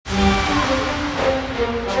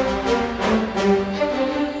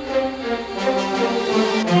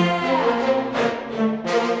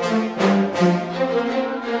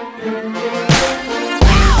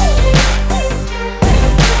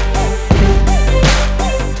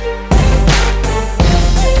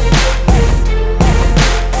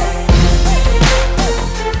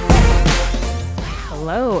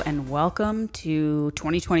welcome to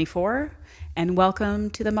 2024 and welcome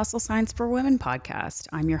to the Muscle Science for Women podcast.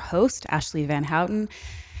 I'm your host, Ashley Van Houten.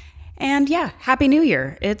 And yeah, Happy New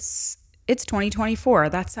Year. It's 2024.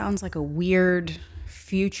 That sounds like a weird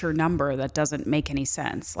future number that doesn't make any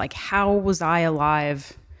sense. Like, how was I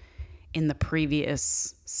alive in the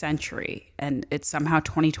previous century and it's somehow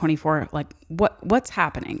 2024? Like, what's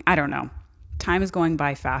happening? I don't know. Time is going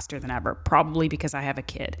by faster than ever, probably because I have a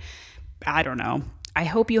kid. I don't know. I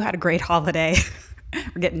hope you had a great holiday.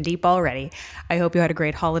 We're getting deep already. I hope you had a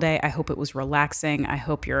great holiday. I hope it was relaxing. I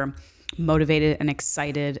hope you're motivated and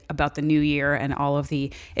excited about the new year and all of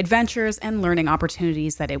the adventures and learning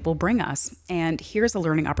opportunities that it will bring us. And here's a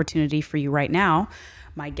learning opportunity for you right now.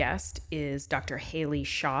 My guest is Dr. Haley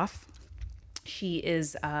Schaff. She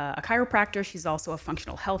is a chiropractor. She's also a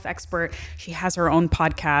functional health expert. She has her own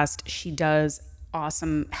podcast. She does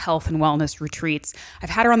awesome health and wellness retreats. I've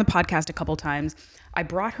had her on the podcast a couple times. I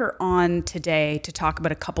brought her on today to talk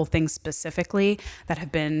about a couple things specifically that have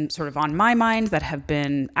been sort of on my mind, that have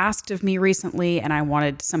been asked of me recently, and I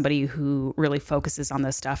wanted somebody who really focuses on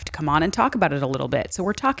this stuff to come on and talk about it a little bit. So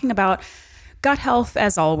we're talking about gut health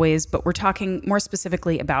as always, but we're talking more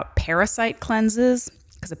specifically about parasite cleanses,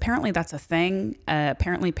 because apparently that's a thing.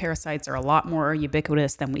 Apparently parasites are a lot more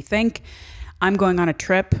ubiquitous than we think. I'm going on a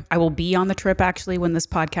trip. I will be on the trip actually when this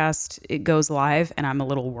podcast it goes live, and I'm a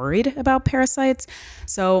little worried about parasites.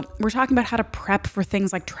 So we're talking about how to prep for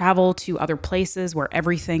things like travel to other places where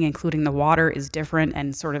everything, including the water, is different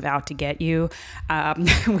and sort of out to get you.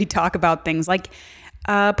 We talk about things like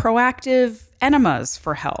proactive enemas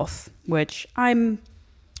for health, which I'm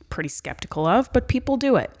pretty skeptical of, but people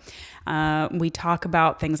do it. We talk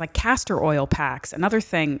about things like castor oil packs, another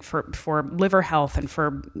thing for liver health and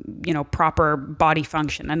for, proper body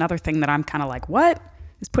function. Another thing that I'm kind of like, what?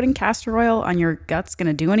 Is putting castor oil on your guts going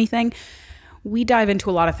to do anything? We dive into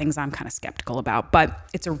a lot of things I'm kind of skeptical about, but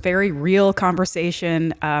it's a very real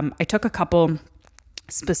conversation. I took a couple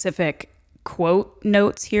specific quote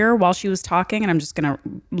notes here while she was talking, and I'm just going to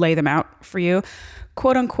lay them out for you.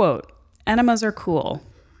 Quote unquote, enemas are cool.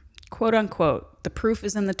 Quote unquote, the proof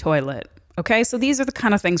is in the toilet. Okay, so these are the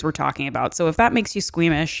kind of things we're talking about. So if that makes you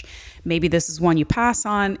squeamish, maybe this is one you pass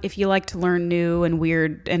on. If you like to learn new and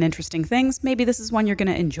weird and interesting things, maybe this is one you're going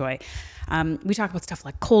to enjoy. We talk about stuff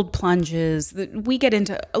like cold plunges. We get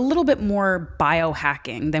into a little bit more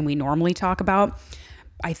biohacking than we normally talk about.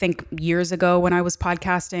 I think years ago when I was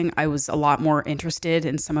podcasting, I was a lot more interested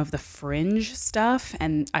in some of the fringe stuff,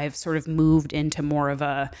 and I've sort of moved into more of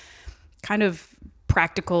a kind of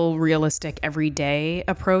practical, realistic, everyday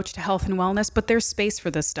approach to health and wellness. But there's space for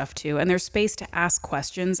this stuff too. And there's space to ask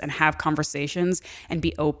questions and have conversations and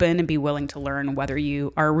be open and be willing to learn whether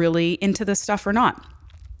you are really into this stuff or not.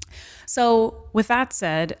 So with that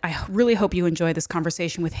said, I really hope you enjoy this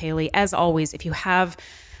conversation with Haley. As always, if you have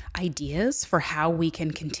ideas for how we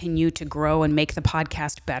can continue to grow and make the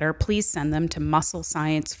podcast better, please send them to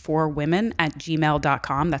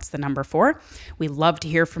musclescienceforwomen@gmail.com. That's the number 4. We love to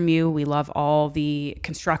hear from you. We love all the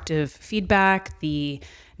constructive feedback, the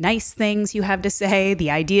nice things you have to say,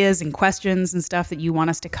 the ideas and questions and stuff that you want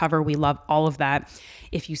us to cover. We love all of that.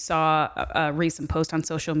 If you saw a recent post on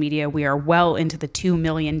social media, we are well into the 2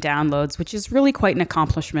 million downloads, which is really quite an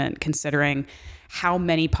accomplishment considering how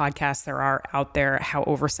many podcasts there are out there, how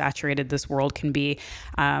oversaturated this world can be.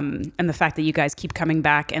 And the fact that you guys keep coming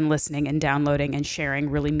back and listening and downloading and sharing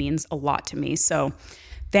really means a lot to me. So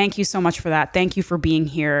thank you so much for that. Thank you for being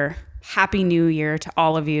here. Happy New Year to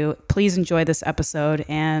all of you. Please enjoy this episode.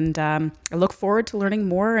 And I look forward to learning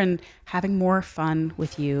more and having more fun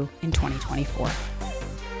with you in 2024.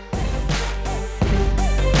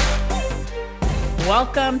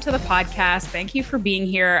 Welcome to the podcast. Thank you for being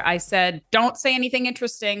here. I said, don't say anything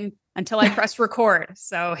interesting until I press record.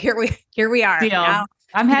 So here we are. Now,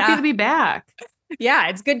 I'm happy to be back. Yeah,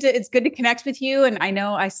 it's good to connect with you. And I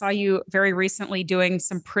know I saw you very recently doing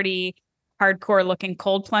some pretty hardcore looking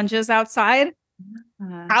cold plunges outside.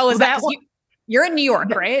 How was that? You're in New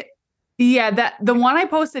York, right? Yeah, the one I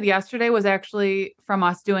posted yesterday was actually from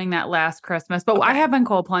us doing that last Christmas, but okay. I have been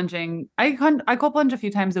cold plunging. I cold plunge a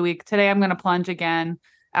few times a week. Today I'm going to plunge again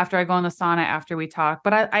after I go in the sauna after we talk,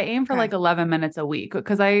 but I aim for like 11 minutes a week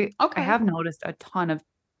because I have noticed a ton of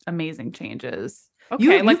amazing changes. Okay.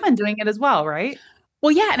 You've been doing it as well, right?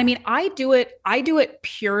 Well, yeah. And I mean, I do it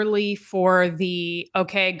purely for the,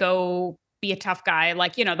 go be a tough guy,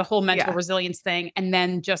 like, the whole mental resilience thing. And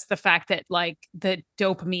then just the fact that like the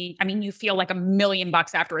dopamine, I mean, you feel like $1 million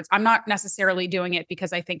afterwards. I'm not necessarily doing it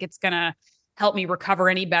because I think it's going to help me recover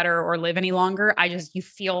any better or live any longer. You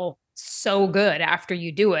feel so good after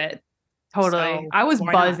you do it. Totally. So I was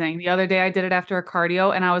why not? buzzing the other day. I did it after a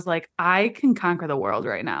cardio and I was like, I can conquer the world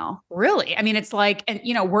right now. Really? I mean, it's like, and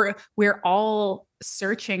we're all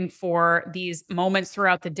searching for these moments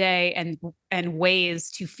throughout the day and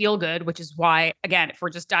ways to feel good, which is why, again, if we're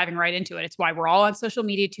just diving right into it, it's why we're all on social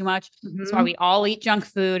media too much. It's why Hmm. we all eat junk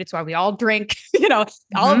food. It's why we all drink,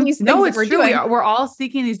 all of Hmm. these things No, that it's we're true. doing. We're all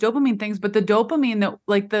seeking these dopamine things, but the dopamine that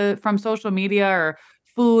like the from social media or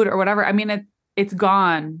food or whatever, I mean, it's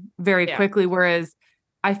gone very Yeah. quickly. Whereas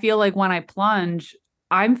I feel like when I plunge,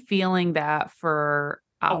 I'm feeling that for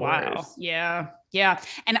Oh, wow. hours. Yeah. Yeah.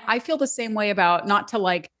 And I feel the same way about not to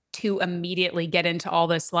like to immediately get into all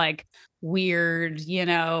this like weird,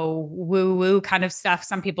 woo woo kind of stuff.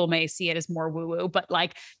 Some people may see it as more woo woo, but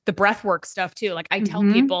like the breath work stuff too. Like I tell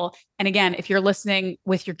Hmm. people, and again, if you're listening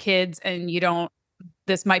with your kids and you don't,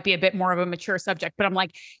 this might be a bit more of a mature subject, but I'm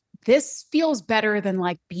like, this feels better than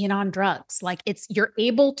like being on drugs. Like you're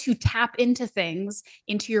able to tap into things,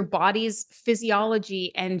 into your body's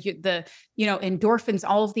physiology and endorphins,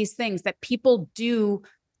 all of these things that people do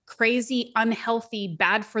crazy, unhealthy,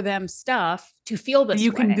 bad for them stuff to feel this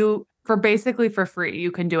You can way. do for basically for free.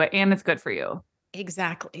 You can do it and it's good for you.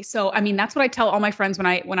 Exactly. So, I mean, that's what I tell all my friends when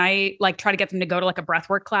I like try to get them to go to like a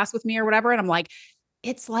breathwork class with me or whatever. And I'm like,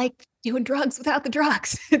 it's like doing drugs without the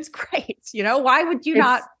drugs. It's great. Why would you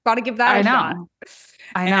not It's want to give that I a shot? know.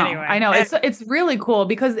 I know. I Anyway, know. It's really cool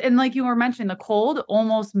because and like you were mentioning, the cold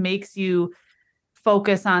almost makes you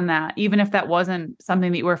focus on that, even if that wasn't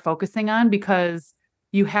something that you were focusing on, because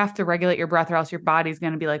you have to regulate your breath or else your body's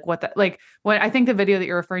going to be like, what the like when I think the video that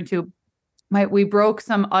you're referring to, we broke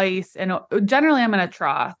some ice and generally I'm in a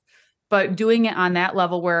trough, but doing it on that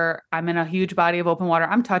level where I'm in a huge body of open water,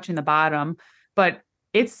 I'm touching the bottom, but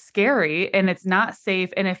it's scary and it's not safe.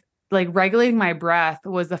 And if like regulating my breath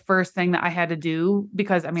was the first thing that I had to do,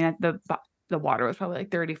 because I mean, the water was probably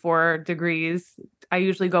like 34 degrees. I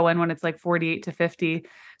usually go in when it's like 48 to 50.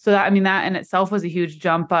 So that, I mean, that in itself was a huge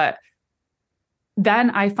jump, but then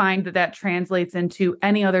I find that that translates into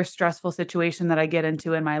any other stressful situation that I get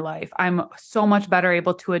into in my life. I'm so much better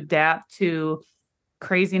able to adapt to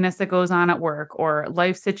craziness that goes on at work or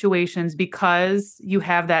life situations because you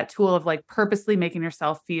have that tool of like purposely making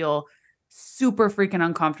yourself feel super freaking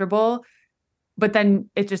uncomfortable. But then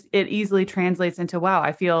it easily translates into, wow,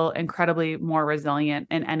 I feel incredibly more resilient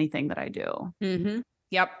in anything that I do.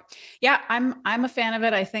 Yep. Yeah, I'm a fan of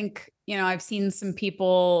it. I think, I've seen some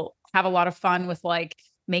people have a lot of fun with like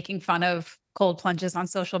making fun of cold plunges on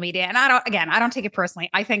social media. And I don't take it personally.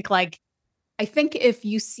 I think if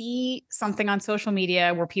you see something on social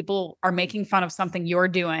media where people are making fun of something you're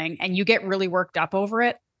doing and you get really worked up over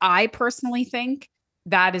it, I personally think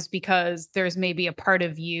that is because there's maybe a part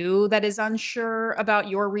of you that is unsure about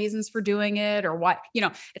your reasons for doing it or what,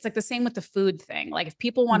 it's like the same with the food thing. Like if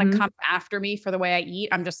people want to Hmm. come after me for the way I eat,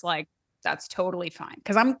 I'm just like, that's totally fine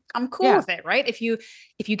because I'm cool Yeah. with it, right? If you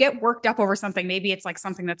get worked up over something, maybe it's like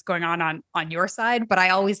something that's going on your side. But I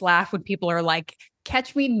always laugh when people are like,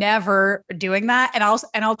 catch me never doing that. And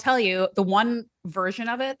I'll tell you the one version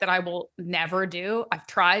of it that I will never do. I've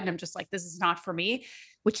tried and I'm just like, this is not for me,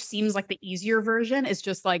 which seems like the easier version is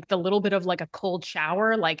just like the little bit of like a cold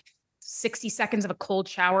shower, like 60 seconds of a cold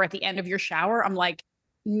shower at the end of your shower. I'm like,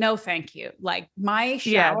 no, thank you. Like my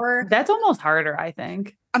Yeah. shower, That's almost harder, I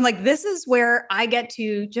think. I'm like, this is where I get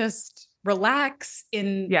to just relax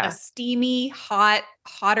in a Yeah. steamy,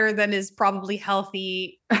 hotter than is probably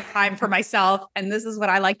healthy time for myself. And this is what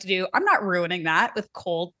I like to do. I'm not ruining that with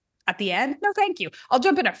cold at the end. No, thank you. I'll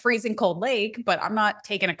jump in a freezing cold lake, but I'm not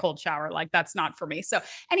taking a cold shower. Like that's not for me. So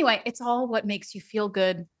anyway, it's all what makes you feel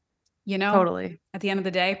good, Totally. at the end of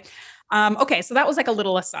the day. Okay, so that was like a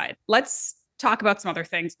little aside. Let's talk about some other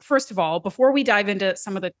things. First of all, before we dive into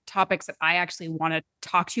some of the topics that I actually want to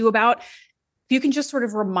talk to you about, if you can just sort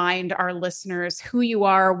of remind our listeners who you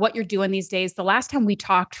are, what you're doing these days. The last time we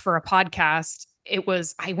talked for a podcast, it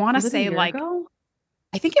was, I want to Was it a say, year like, ago?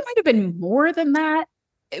 I think it might have been more than that.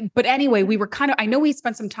 But anyway, we were kind of, I know we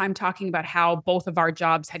spent some time talking about how both of our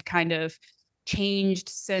jobs had kind of changed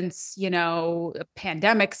since,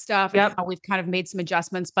 pandemic stuff and Yep. how we've kind of made some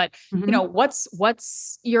adjustments. But, Hmm.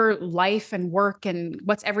 what's your life and work and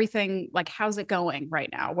what's everything like? How's it going right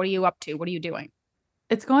now? What are you up to? What are you doing?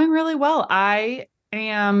 It's going really well. I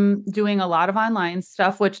am doing a lot of online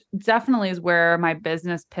stuff, which definitely is where my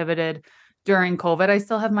business pivoted during COVID. I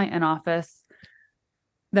still have my in office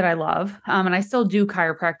that I love, and I still do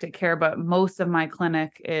chiropractic care, but most of my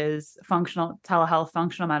clinic is functional telehealth,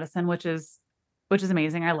 functional medicine, which is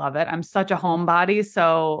amazing. I love it. I'm such a homebody,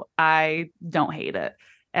 so I don't hate it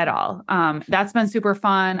at all. That's been super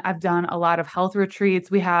fun. I've done a lot of health retreats.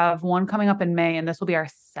 We have one coming up in May, and this will be our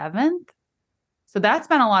seventh. So that's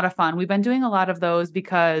been a lot of fun. We've been doing a lot of those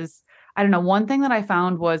because I don't know, one thing that I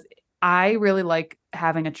found was I really like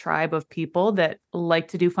having a tribe of people that like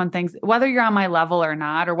to do fun things, whether you're on my level or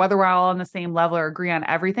not, or whether we're all on the same level or agree on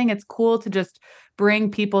everything. It's cool to just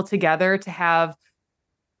bring people together to have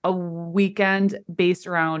a weekend based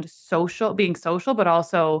around being social, but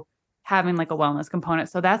also having like a wellness component.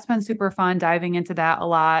 So that's been super fun diving into that a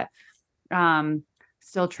lot. Um,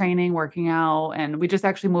 Still training, working out, and we just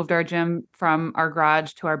actually moved our gym from our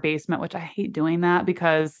garage to our basement, which I hate doing that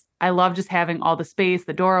because I love just having all the space,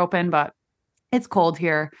 the door open, but it's cold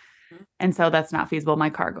here. And so that's not feasible. My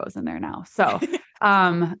car goes in there now. So,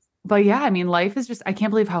 but yeah, I mean, life is just, I can't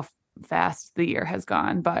believe how fast the year has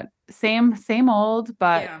gone, but same old,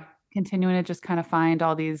 but Yeah. continuing to just kind of find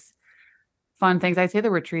all these fun things. I'd say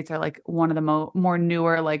the retreats are like one of the more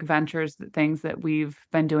newer like ventures, things that we've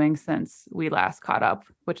been doing since we last caught up,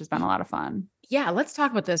 which has been a lot of fun. Yeah, let's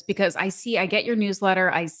talk about this because I get your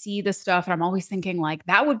newsletter, I see this stuff, and I'm always thinking like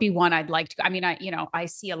that would be one I'd like to. I mean, I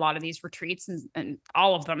see a lot of these retreats and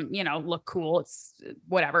all of them, look cool. It's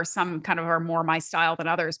whatever. Some kind of are more my style than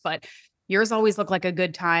others, but yours always look like a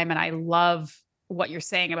good time. And I love what you're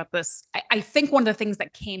saying about this. I think one of the things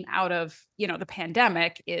that came out of, the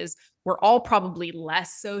pandemic is we're all probably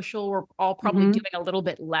less social. We're all probably Mm-hmm. doing a little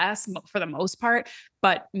bit less for the most part,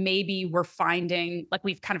 but maybe we're finding like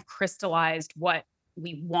we've kind of crystallized what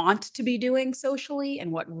we want to be doing socially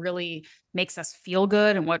and what really makes us feel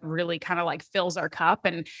good and what really kind of like fills our cup.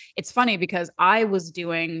 And it's funny because I was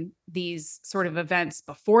doing these sort of events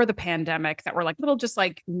before the pandemic that were like little just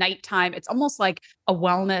like nighttime. It's almost like a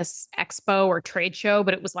wellness expo or trade show,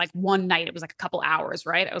 but it was like one night. It was like a couple hours,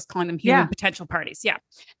 right? I was calling them human Yeah. potential parties. Yeah,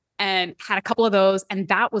 and had a couple of those. And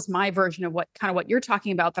that was my version of what kind of what you're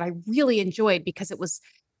talking about that I really enjoyed because it was,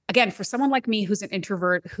 again, for someone like me who's an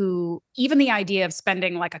introvert, who even the idea of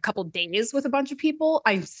spending like a couple days with a bunch of people,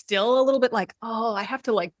 I'm still a little bit like, oh, I have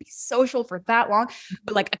to like be social for that long.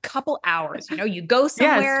 But like a couple hours, you go Yeah, it's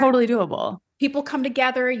somewhere, totally doable. people come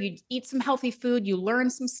together, you eat some healthy food, you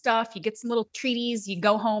learn some stuff, you get some little treaties, you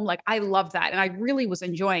go home. Like I love that. And I really was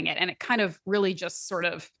enjoying it. And it kind of really just sort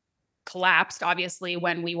of collapsed, obviously,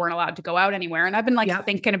 when we weren't allowed to go out anywhere. And I've been like Yep.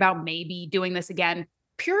 thinking about maybe doing this again You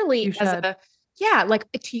purely as should. a, yeah,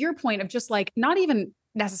 like to your point of just like not even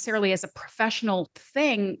necessarily as a professional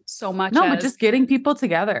thing so much No, but as just getting people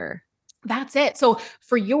together. that's it. So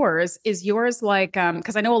for yours, is yours like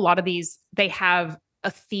because I know a lot of these they have a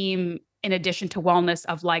theme in addition to wellness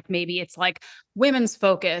of like maybe it's like women's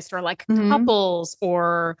focused or like Hmm. couples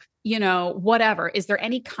or whatever. Is there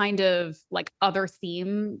any kind of like other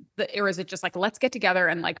theme that, or is it just like let's get together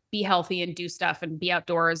and like be healthy and do stuff and be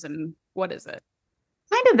outdoors and what is it?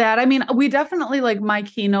 Kind of that. I mean, we definitely like my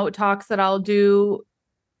keynote talks that I'll do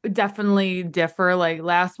definitely differ. Like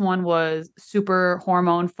last one was super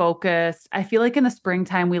hormone focused. I feel like in the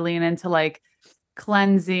springtime we lean into like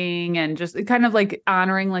cleansing and just kind of like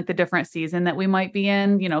honoring like the different season that we might be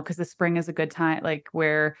in, because the spring is a good time like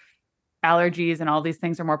where allergies and all these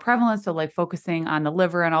things are more prevalent. So like focusing on the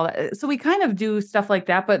liver and all that. So we kind of do stuff like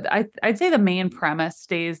that. But I'd say the main premise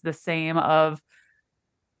stays the same of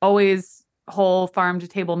always whole farm to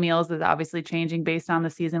table meals is obviously changing based on the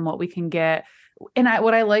season, what we can get. And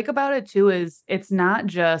what I like about it too is it's not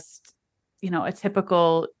just, a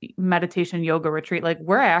typical meditation yoga retreat. Like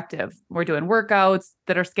we're active, we're doing workouts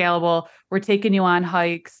that are scalable. We're taking you on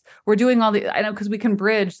hikes. We're doing all the, I know, because we can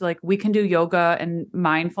bridge, like we can do yoga and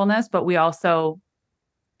mindfulness, but we also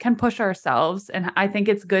can push ourselves. And I think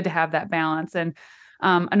it's good to have that balance. And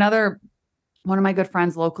another one of my good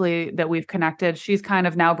friends locally that we've connected, she's kind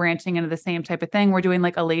of now branching into the same type of thing. We're doing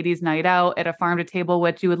like a ladies' night out at a farm to table,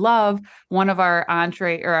 which you would love. One of our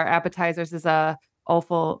entree or our appetizers is a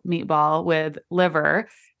offal meatball with liver.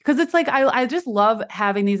 Because it's like I just love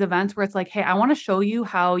having these events where it's like, hey, I want to show you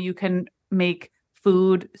how you can make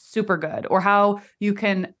food super good or how you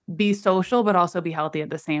can be social but also be healthy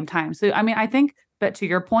at the same time. So I mean, I think but to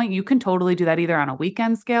your point, you can totally do that either on a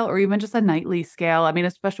weekend scale or even just a nightly scale. I mean,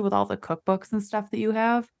 especially with all the cookbooks and stuff that you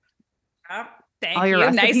have, Oh, all thank your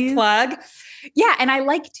you. Nice recipes. plug. Yeah. And I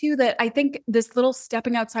like too that I think this little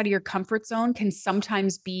stepping outside of your comfort zone can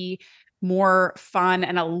sometimes be more fun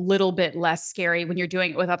and a little bit less scary when you're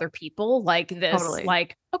doing it with other people. Like this, Totally.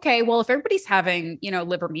 like, okay, well, if everybody's having,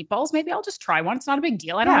 liver meatballs, maybe I'll just try one. It's not a big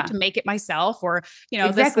deal. I don't have Yeah, to make it myself or, this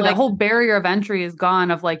exactly. That like, whole barrier of entry is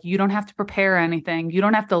gone of like, you don't have to prepare anything. You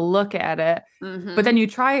don't have to look at it. But mhm. then you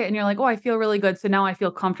try it and you're like, oh, I feel really good. So now I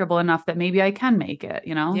feel comfortable enough that maybe I can make it?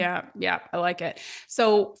 Yeah. Yeah. I like it.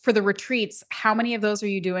 So for the retreats, how many of those are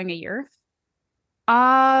you doing a year?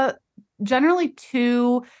 Uh, Generally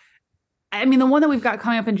two. I mean, the one that we've got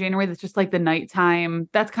coming up in January that's just like the nighttime,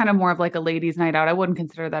 that's kind of more of like a ladies' night out. I wouldn't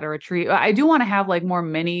consider that a retreat. I do want to have like more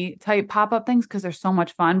mini type pop-up things because they're so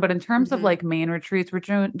much fun. But in terms of Mhm. like main retreats, we're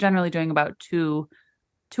generally doing about two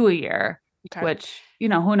a year, Okay. which,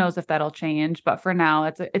 who knows if that'll change. But for now,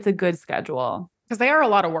 it's a good schedule. Because they are a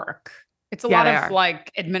lot of work. It's a Yeah, lot they of are. like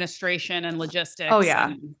administration and Oh logistics yeah.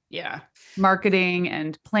 and yeah. Marketing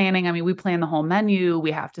and planning. I mean, we plan the whole menu.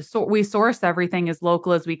 We have to we source everything as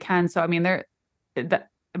local as we can. So I mean,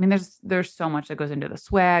 there's so much that goes into the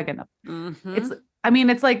swag and it's Mhm. I mean,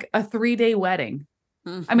 it's like a 3-day wedding.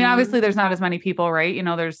 I mean, obviously Mhm. there's not as many people, right?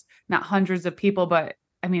 There's not hundreds of people, but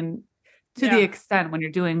I mean, to the Yeah. extent when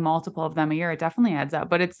you're doing multiple of them a year, it definitely adds up.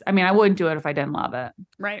 But I mean, I wouldn't do it if I didn't love it.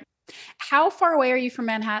 Right. How far away are you from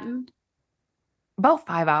Manhattan? About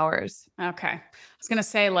 5 hours. Okay. I was gonna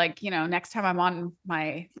say, like, next time I'm on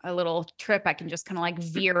a little trip, I can just kind of like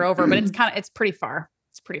veer over, but it's pretty far.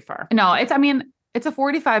 It's pretty far. No, I mean, it's a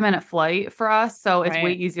 45-minute flight for us. So it's way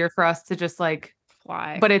Right. easier for us to just like,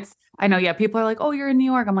 Fly. but I know, yeah, people are like, oh, you're in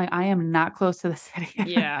New York. I'm like, I am not close to the city.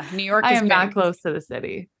 Yeah. New York I is am not big. close to the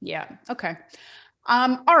city. Yeah. Okay.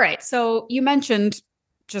 All right. So you mentioned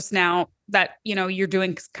just now that, you're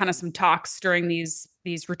doing kind of some talks during these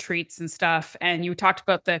retreats and stuff. And you talked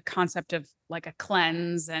about the concept of like a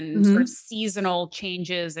cleanse and sort of Hmm. seasonal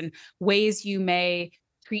changes and ways you may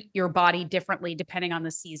treat your body differently depending on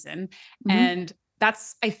the season. Hmm. And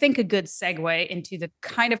that's, I think, a good segue into the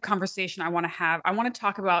kind of conversation I want to have. I want to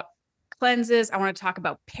talk about cleanses. I want to talk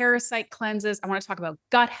about parasite cleanses. I want to talk about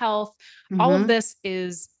gut health. All of Hmm. this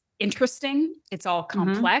is interesting. It's all Hmm.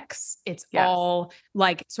 complex. It's Yes. all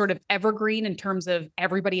like sort of evergreen in terms of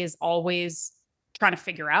everybody is always trying to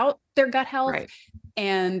figure out their gut health. Right.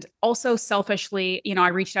 And also selfishly, I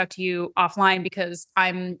reached out to you offline because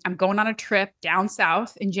I'm going on a trip down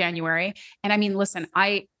south in January. And I mean, listen,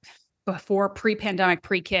 I before pre-pandemic,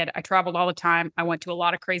 pre-kid, I traveled all the time. I went to a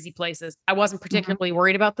lot of crazy places. I wasn't Hmm. particularly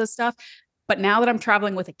worried about this stuff. But now that I'm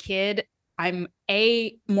traveling with a kid, I'm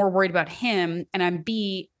A, more worried about him, and I'm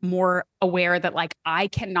B, more aware that like I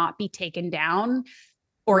cannot be taken down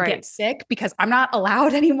or get Right. sick because I'm not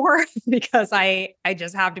allowed anymore because I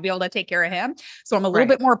just have to be able to take care of him. So I'm a little Right.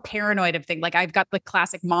 bit more paranoid of things. Like I've got the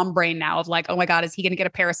classic mom brain now of like, oh my God, is he going to get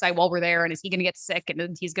a parasite while we're there? And is he going to get sick?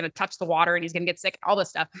 And he's going to touch the water and he's going to get sick, all this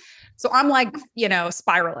stuff. So I'm like,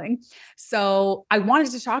 spiraling. So I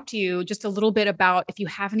wanted to talk to you just a little bit about if you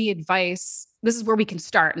have any advice. This is where we can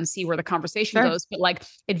start and see where the conversation Sure. goes, but like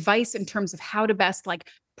advice in terms of how to best like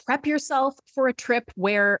prep yourself for a trip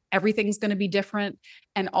where everything's going to be different,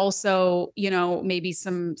 and also maybe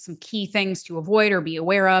some key things to avoid or be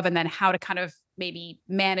aware of, and then how to kind of maybe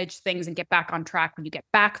manage things and get back on track when you get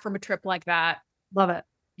back from a trip like that. Love it.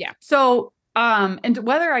 Yeah. So, and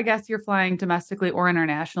whether I guess you're flying domestically or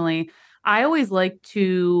internationally, I always like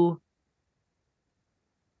to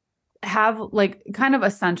have like kind of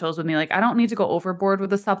essentials with me. Like I don't need to go overboard with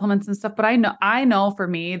the supplements and stuff, but I know for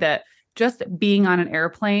me that just being on an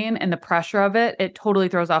airplane and the pressure of it, it totally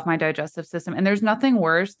throws off my digestive system. And there's nothing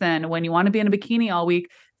worse than when you want to be in a bikini all week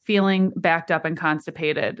feeling backed up and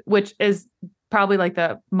constipated, which is probably like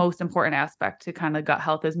the most important aspect to kind of gut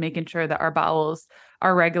health is making sure that our bowels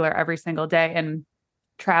are regular every single day. And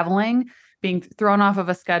traveling, being thrown off of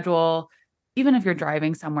a schedule, even if you're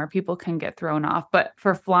driving somewhere, people can get thrown off. But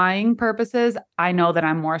for flying purposes, I know that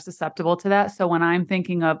I'm more susceptible to that. So when I'm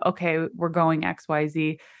thinking of, okay, we're going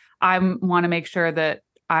XYZ, I want to make sure that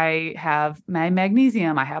I have my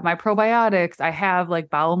magnesium, I have my probiotics, I have like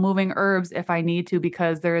bowel moving herbs if I need to,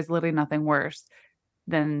 because there is literally nothing worse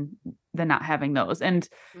than not having those. And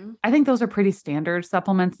Mhm. I think those are pretty standard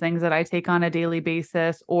supplements, things that I take on a daily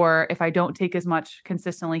basis. Or if I don't take as much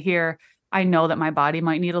consistently here, I know that my body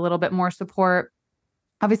might need a little bit more support.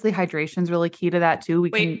 Obviously, hydration is really key to that too.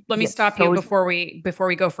 We can Wait, let me get stop you so, before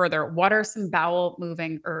we go further. What are some bowel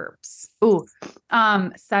moving herbs? ooh,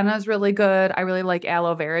 senna's really good. I really like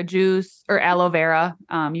aloe vera juice or aloe vera.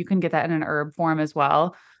 You can get that in an herb form as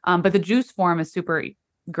well. But the juice form is super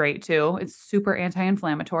great too. It's super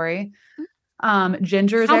anti-inflammatory.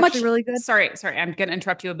 Ginger is How actually much? really good. Sorry, I'm going to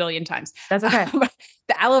interrupt you a billion times. That's okay.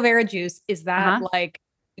 The aloe vera juice, is that Uh-huh. like,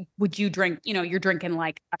 would you drink, you're drinking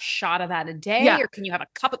like a shot of that a day, Yeah. or can you have a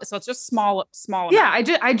cup of it? So it's just small Yeah,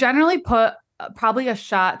 amount. I generally put probably a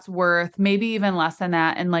shot's worth, maybe even less than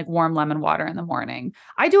that, in like warm lemon water in the morning.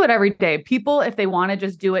 I do it every day. People, if they want to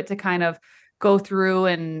just do it to kind of go through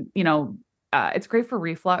and, it's great for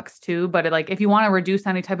reflux too. But like if you want to reduce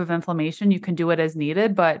any type of inflammation, you can do it as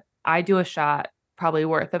needed. But I do a shot probably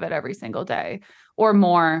worth of it every single day or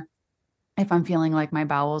more if I'm feeling like my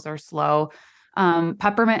bowels are slow.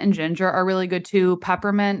 Peppermint and ginger are really good too.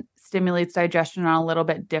 Peppermint stimulates digestion on a little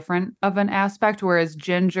bit different of an aspect, whereas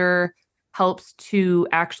ginger helps to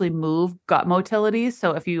actually move gut motility.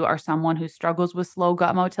 So if you are someone who struggles with slow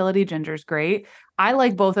gut motility, ginger's great. I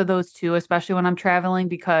like both of those too, especially when I'm traveling,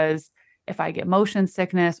 because if I get motion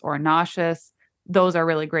sickness or nauseous, those are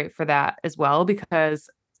really great for that as well, because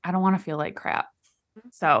I don't want to feel like crap.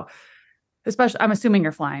 So, especially, I'm assuming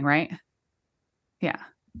you're flying, right? Yeah.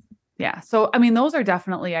 Yeah. So, I mean, those are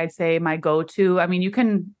definitely, I'd say, my go-to. I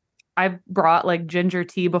mean, I've brought like ginger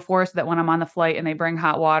tea before so that when I'm on the flight and they bring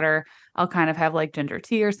hot water, I'll kind of have like ginger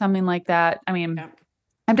tea or something like that. I mean, Yeah.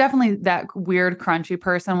 I'm definitely that weird crunchy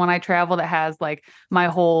person when I travel that has like my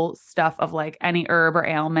whole stuff of like any herb or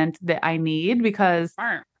ailment that I need, because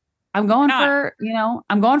Smart. I'm Why going not? for,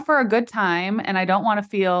 I'm going for a good time and I don't want to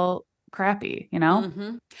feel crappy. Hmm. I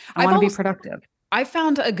I've want to be also productive. I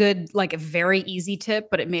found a good, like a very easy tip,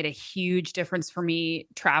 but it made a huge difference for me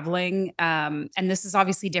traveling. And this is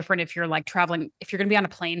obviously different if you're like traveling, if you're going to be on a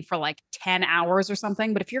plane for like 10 hours or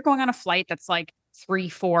something. But if you're going on a flight that's like 3,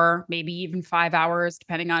 4, maybe even 5 hours,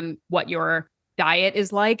 depending on what your diet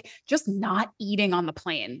is like, just not eating on the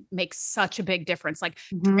plane makes such a big difference. Like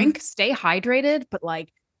Hmm. drink, stay hydrated, but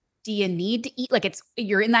like, do you need to eat? Like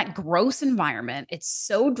you're in that gross environment. It's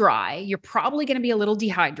so dry. You're probably going to be a little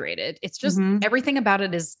dehydrated. It's just Hmm. everything about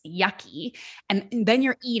it is yucky. And then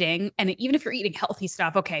you're eating, and even if you're eating healthy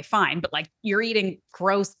stuff, okay, fine. But like you're eating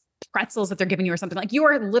gross pretzels that they're giving you or something, like you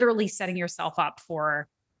are literally setting yourself up for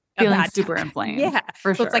a Feeling bad time. super inflamed Yeah.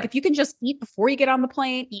 for So it's like sure. if you can just eat before you get on the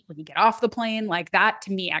plane, eat when you get off the plane, like that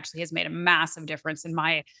to me actually has made a massive difference in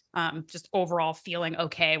my just overall feeling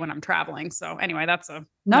okay when I'm traveling. So anyway, that's No, it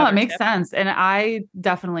another makes tip. sense. And I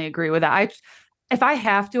definitely agree with that. If I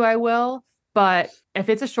have to, I will. But if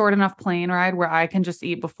it's a short enough plane ride where I can just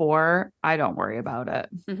eat before, I don't worry about it.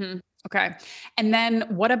 Hmm. Okay. And then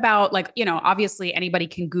what about like, obviously anybody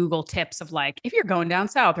can Google tips of like, if you're going down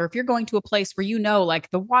south or if you're going to a place where like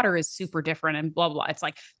the water is super different and blah, blah. It's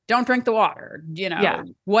like, don't drink the water, Yeah.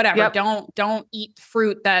 whatever. Yep. Don't eat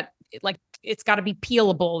fruit that like it's got to be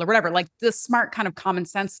peelable or whatever, like the smart kind of common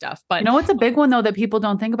sense stuff. You But know what's a big one though that people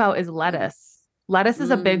don't think about is mm, lettuce. Lettuce is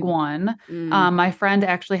a big mm, one. mm, My friend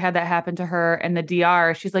actually had that happen to her in the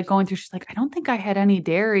DR. She's like going through, she's like, I don't think I had any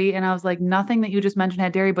dairy. And I was like, nothing that you just mentioned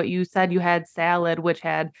had dairy, but you said you had salad, which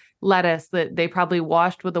had lettuce that they probably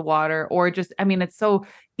washed with the water, or just, I mean, it's so,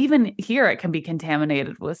 even here it can be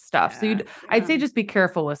contaminated with stuff. So yeah, I'd yeah. say just be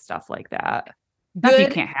careful with stuff like that. Not that you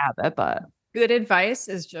Good can't have it, but Good advice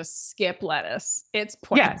is just skip lettuce. It's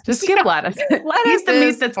yeah, just pointless. skip lettuce. Eat Lettuce the meat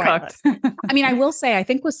is that's cooked. pointless. I mean, I will say, I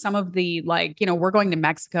think with some of the like, we're going to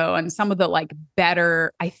Mexico and some of the like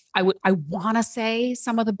better, I want to say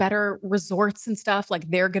some of the better resorts and stuff, like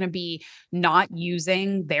they're going to be not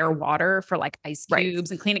using their water for like ice Right.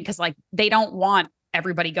 cubes and cleaning because like they don't want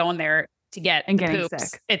everybody going there to get And the getting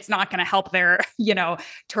poops. sick. It's not going to help their,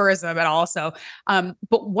 tourism at all. So,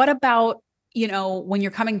 but what about when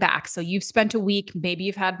you're coming back, so you've spent a week, maybe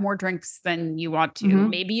you've had more drinks than you want to. Hmm.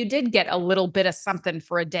 Maybe you did get a little bit of something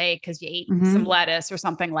for a day because you ate some Hmm. lettuce or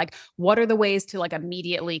something. Like, what are the ways to like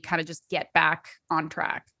immediately kind of just get back on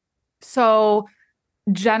track? So,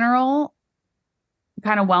 general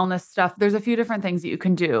kind of wellness stuff, there's a few different things that you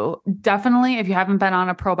can do. Definitely, if you haven't been on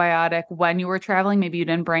a probiotic when you were traveling, maybe you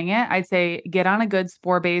didn't bring it, I'd say get on a good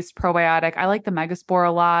spore-based probiotic. I like the Megaspore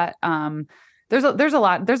a lot.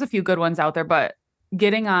 There's a few good ones out there, but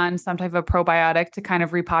getting on some type of probiotic to kind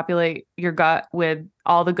of repopulate your gut with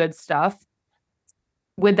all the good stuff.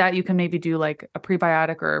 With that, you can maybe do like a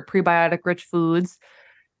prebiotic or prebiotic rich foods.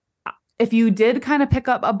 If you did kind of pick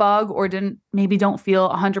up a bug or didn't, maybe don't feel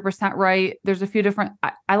 100% right, there's a few different,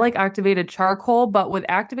 I like activated charcoal, but with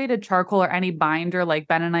activated charcoal or any binder like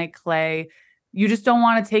bentonite clay, you just don't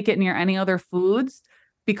want to take it near any other foods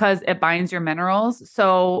because it binds your minerals.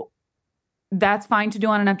 So that's fine to do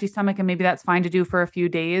on an empty stomach, and maybe that's fine to do for a few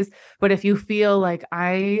days. But if you feel like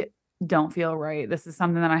I don't feel right, this is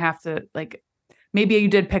something that I have to like, maybe you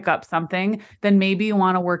did pick up something, then maybe you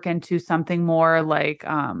want to work into something more like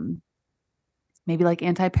maybe like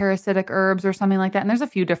anti-parasitic herbs or something like that. And there's a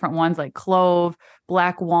few different ones like clove,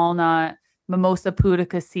 black walnut, mimosa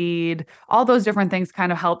pudica seed. All those different things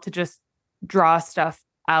kind of help to just draw stuff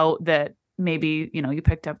out that maybe, you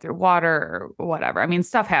picked up through water or whatever. I mean,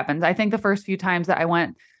 stuff happens. I think the first few times that I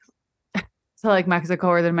went to like Mexico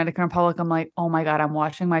or the Dominican Republic, I'm like, oh my God, I'm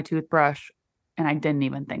washing my toothbrush and I didn't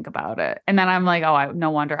even think about it. And then I'm like, no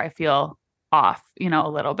wonder I feel off, a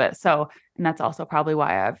little bit. So, and that's also probably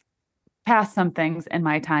why I've past some things in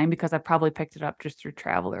my time because I've probably picked it up just through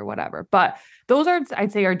travel or whatever. But those are,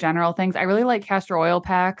 I'd say, are general things. I really like castor oil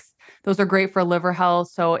packs. Those are great for liver health.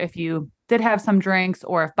 So if you did have some drinks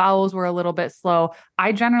or if bowels were a little bit slow,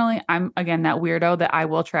 I'm again that weirdo that I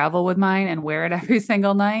will travel with mine and wear it every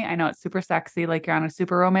single night. I know it's super sexy, like you're on a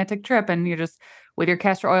super romantic trip and you're just with your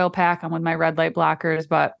castor oil pack. I'm with my red light blockers,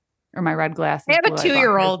 or my red I glasses, have a blue light blockers.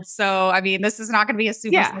 2-year-old, so I mean, this is not going to be a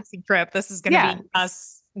super Yeah. sexy trip. This is going to Yeah. be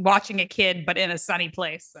us watching a kid, but in a sunny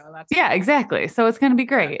place. So that's Yeah, exactly. So it's going to be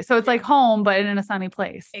yeah, great. So it's like home, but in a sunny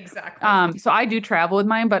place. exactly. So I do travel with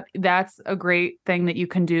mine, but that's a great thing that you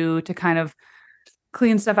can do to kind of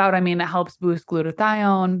clean stuff out. I mean, it helps boost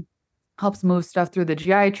glutathione, helps move stuff through the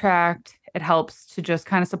GI tract. It helps to just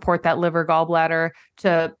kind of support that liver gallbladder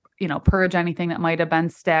to, purge anything that might have been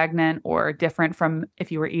stagnant or different from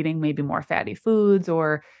if you were eating maybe more fatty foods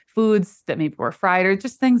or foods that maybe were fried or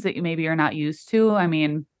just things that you maybe are not used to. I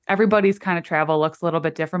mean, everybody's kind of travel looks a little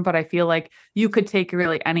bit different, but I feel like you could take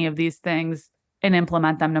really any of these things and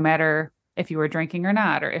implement them no matter if you were drinking or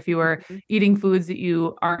not, or if you were Mhm. eating foods that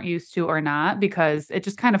you aren't used to or not, because it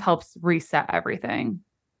just kind of helps reset everything.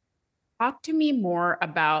 Talk to me more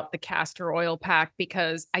about the castor oil pack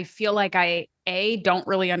because I feel like I A, don't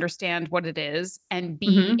really understand what it is, and B,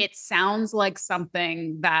 Mm-hmm. it sounds like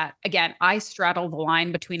something that, again, I straddle the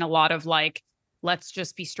line between a lot of like, let's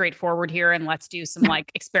just be straightforward here and let's do some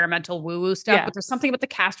like experimental woo-woo stuff. Yeah. But there's something about the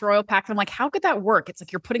castor oil pack. I'm like, how could that work? It's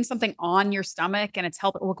like you're putting something on your stomach and it's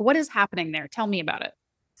helping. Like, what is happening there? Tell me about it.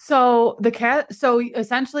 So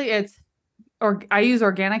essentially or I use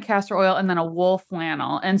organic castor oil and then a wool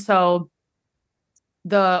flannel. And so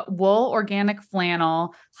the wool organic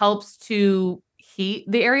flannel helps to heat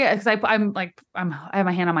the area because I have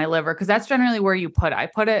my hand on my liver because that's generally where you put it. I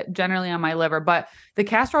put it generally on my liver, but the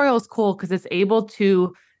castor oil is cool because it's able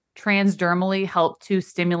to transdermally help to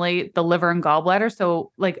stimulate the liver and gallbladder.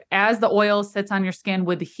 So like as the oil sits on your skin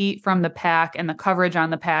with the heat from the pack and the coverage on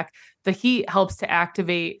the pack, the heat helps to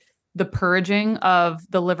activate the purging of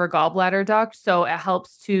the liver gallbladder duct. So it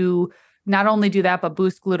helps to not only do that, but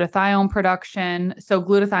boost glutathione production. So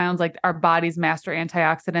glutathione is like our body's master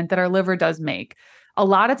antioxidant that our liver does make. A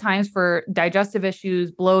lot of times for digestive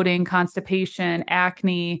issues, bloating, constipation,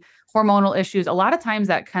 acne, hormonal issues, a lot of times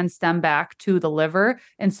that can stem back to the liver.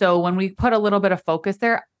 And so when we put a little bit of focus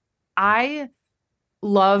there, I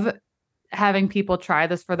love having people try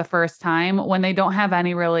this for the first time when they don't have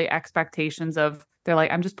any really expectations of, they're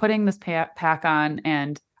like, I'm just putting this pack on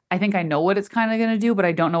and I think I know what it's kind of going to do, but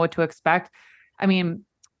I don't know what to expect. I mean,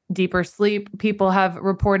 deeper sleep, people have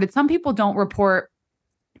reported, some people don't report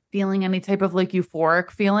feeling any type of like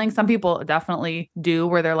euphoric feeling. Some people definitely do,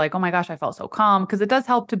 where they're like, oh my gosh, I felt so calm, because it does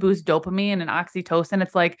help to boost dopamine and oxytocin.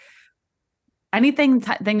 It's like thing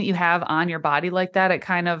that you have on your body like that, it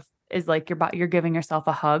kind of is like you're giving yourself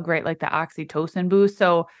a hug, right? Like the oxytocin boost.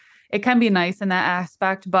 So it can be nice in that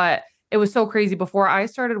aspect, but it was so crazy. Before I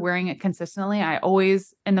started wearing it consistently, I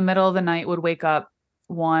always in the middle of the night would wake up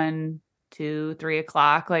 1, 2, 3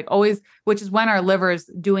 o'clock, like always, which is when our liver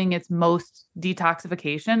is doing its most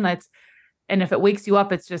detoxification. And if it wakes you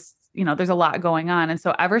up, it's just, there's a lot going on. And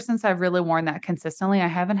so ever since I've really worn that consistently, I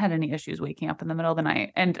haven't had any issues waking up in the middle of the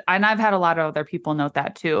night. And I've had a lot of other people note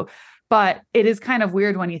that too. But it is kind of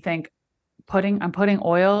weird when you think I'm putting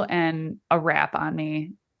oil and a wrap on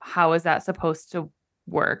me. How is that supposed to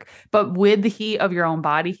work? But with the heat of your own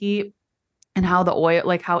body heat and how the oil,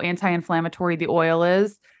 like how anti-inflammatory the oil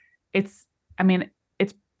is, it's, I mean,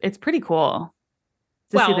 it's pretty cool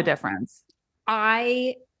to see the Well, difference.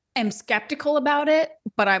 I am skeptical about it,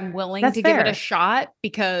 but I'm willing That's to give it a fair. shot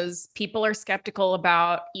because people are skeptical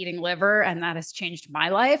about eating liver, and that has changed my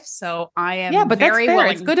life. So I Yeah, am but that's very fair.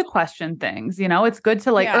 It's willing. good to question things, It's good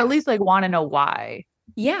to like, or Yeah. at least like want to know why.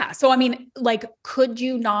 Yeah. So, I mean, like, could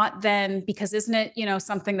you not then, because isn't it,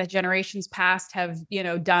 something that generations past have,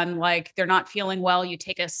 done, like they're not feeling well, you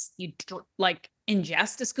take like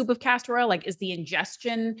ingest a scoop of castor oil? Like, is the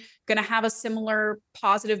ingestion going to have a similar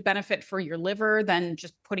positive benefit for your liver than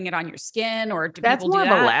just putting it on your skin? Or do That's people do more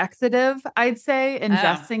of a that? laxative, I'd say, Oh,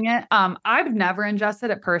 ingesting it. I've never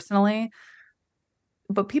ingested it personally,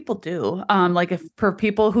 but people do. Like if for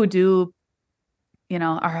people who do,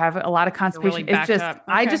 or have a lot of you're really constipation, backed up.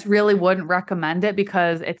 I Okay. just really wouldn't recommend it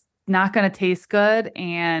because it's not going to taste good.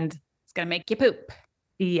 And It's going to make you poop.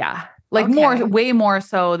 yeah, like Okay. way more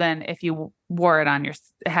so than if you wore it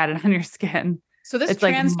had it on your skin. So this It's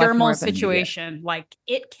like much more transdermal of an immediate. situation, like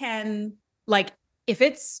it can, like if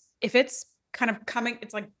it's kind of coming,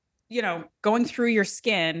 it's like, going through your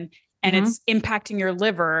skin and Mhm. it's impacting your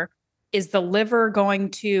liver. is the liver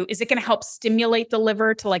is it going to help stimulate the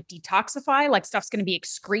liver to like detoxify? Like stuff's going to be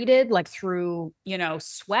excreted like through,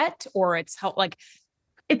 sweat, or it's help like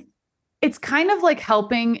It's it's kind of like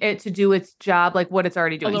helping it to do its job, like what it's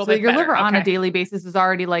already a doing. little So bit your better. liver on a Okay. daily basis is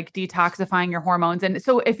already like detoxifying your hormones. And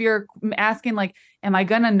so if you're asking like, am I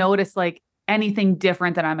going to notice like anything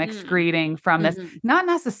different that I'm Mm. excreting from this? Hmm. Not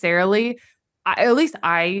necessarily. At least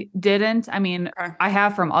I didn't. I mean, Okay. I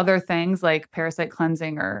have from other things like parasite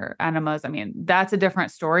cleansing or enemas. I mean, that's a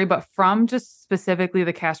different story. But from just specifically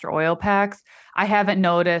the castor oil packs, I haven't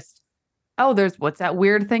noticed, oh, there's what's that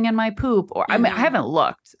weird thing in my poop? Or I mean, I Hmm. haven't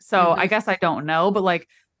looked. So I Hmm. guess I don't know, but like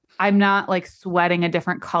I'm not like sweating a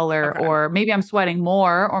different color, Okay. or maybe I'm sweating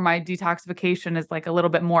more, or my detoxification is like a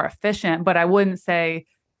little bit more efficient, but I wouldn't say,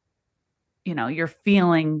 you're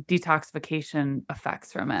feeling detoxification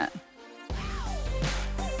effects from it.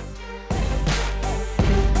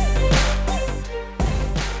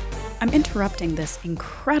 I'm interrupting this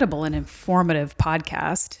incredible and informative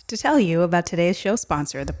podcast to tell you about today's show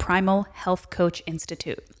sponsor, the Primal Health Coach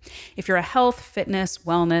Institute. If you're a health, fitness,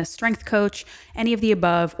 wellness, strength coach, any of the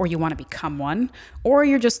above, or you want to become one, or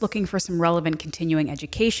you're just looking for some relevant continuing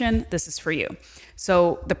education, this is for you.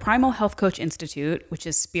 So, the Primal Health Coach Institute, which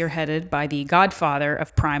is spearheaded by the godfather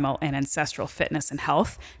of primal and ancestral fitness and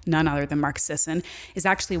health, none other than Mark Sisson, is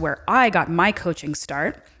actually where I got my coaching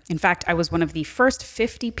start. In fact, I was one of the first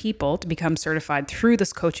 50 people to become certified through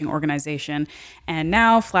this coaching organization. And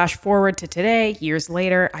now, flash forward to today, years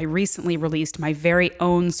later, I recently released my very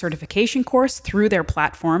own certification course through their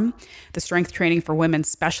platform, the Strength Training for Women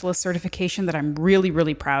Specialist certification that I'm really,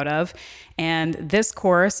 really proud of. And this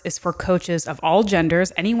course is for coaches of all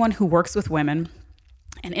genders, anyone who works with women.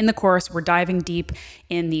 And in the course, we're diving deep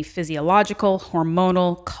in the physiological,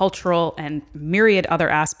 hormonal, cultural, and myriad other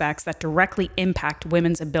aspects that directly impact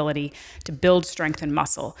women's ability to build strength and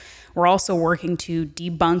muscle. We're also working to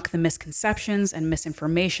debunk the misconceptions and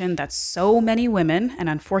misinformation that so many women, and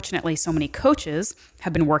unfortunately so many coaches,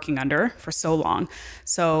 have been working under for so long.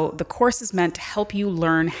 So the course is meant to help you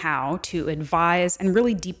learn how to advise and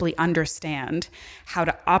really deeply understand how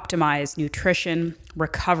to optimize nutrition,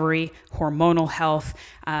 recovery, hormonal health,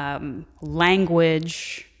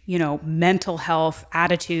 language, mental health,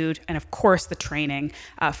 attitude, and of course the training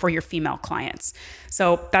for your female clients.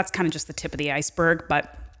 So that's kind of just the tip of the iceberg,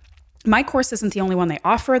 but my course isn't the only one they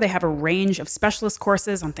offer. They have a range of specialist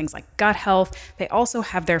courses on things like gut health. They also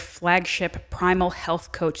have their flagship Primal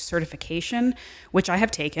Health Coach certification, which I have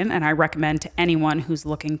taken and I recommend to anyone who's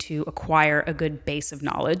looking to acquire a good base of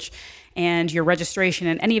knowledge. And your registration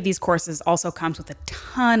in any of these courses also comes with a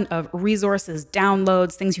ton of resources,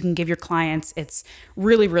 downloads, things you can give your clients. It's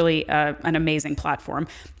really, really an amazing platform.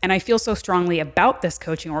 And I feel so strongly about this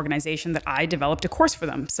coaching organization that I developed a course for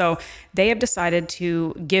them. So they have decided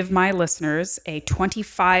to give my listeners a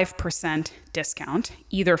 25% discount,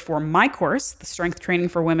 either for my course, the Strength Training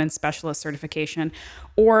for Women Specialist certification,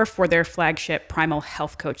 or for their flagship Primal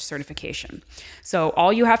Health Coach certification. So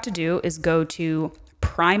all you have to do is go to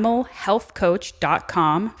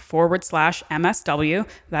primalhealthcoach.com/MSW.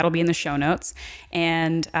 That'll be in the show notes.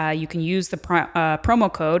 And you can use the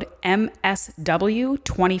promo code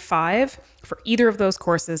MSW25 for either of those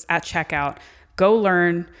courses at checkout. Go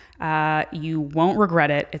learn. You won't regret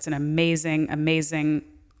it. It's an amazing, amazing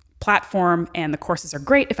platform, and the courses are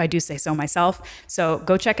great if I do say so myself. So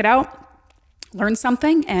go check it out, learn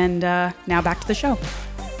something, and now back to the show.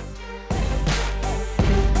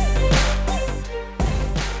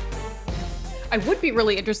 I would be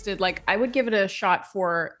really interested. Like, I would give it a shot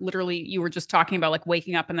for literally, you were just talking about like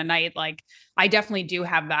waking up in the night. Like, I definitely do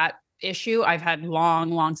have that issue. I've had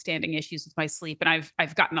long standing issues with my sleep, and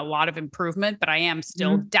I've gotten a lot of improvement, but I am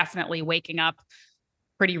still Mhm. definitely waking up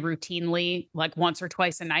pretty routinely, like once or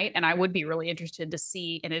twice a night. And I would be really interested to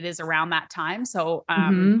see, and it is around that time. So,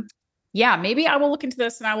 Mhm. yeah, maybe I will look into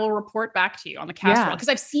this and I will report back to you on the castor oil, Yeah. because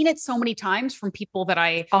I've seen it so many times from people that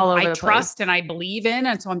All I over the place. trust and I believe in,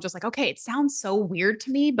 and so I'm just like, okay, it sounds so weird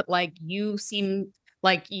to me, but like you seem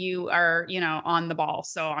like you are, on the ball,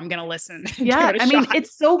 so I'm gonna listen and give Yeah, it a I mean, shot.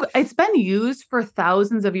 it's been used for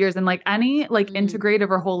thousands of years, and like any like Mm, integrative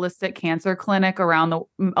or holistic cancer clinic around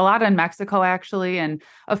a lot in Mexico actually, and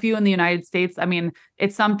a few in the United States. I mean,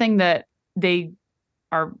 it's something that they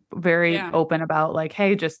are very yeah, open about, like,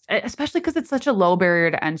 hey, just especially because it's such a low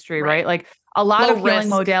barrier to entry, right. right? Like a lot Low of healing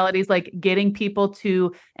risk. modalities, like getting people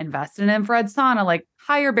to invest in infrared sauna, like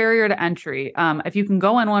higher barrier to entry. If you can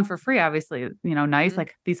go in one for free, obviously, nice, Mhm.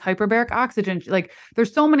 like these hyperbaric oxygen, like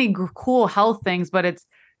there's so many cool health things, but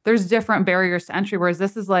there's different barriers to entry. Whereas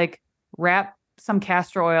this is like wrap some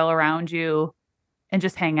castor oil around you and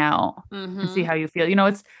just hang out and see Mhm. how you feel.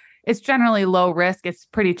 it's generally low risk. It's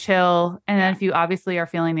pretty chill. And then Yeah. if you obviously are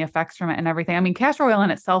feeling the effects from it and everything, I mean, castor oil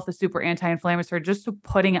in itself is super anti-inflammatory. Just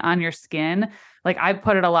putting it on your skin, like I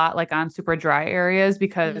put it a lot like on super dry areas Mm,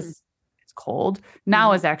 because it's cold. Now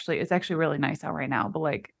hmm is actually it's actually really nice out right now, but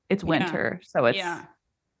like it's Yeah. winter, so it's Yeah.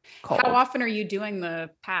 How cold. often are you doing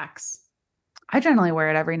the packs? I generally wear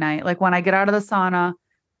it every night. Like when I get out of the sauna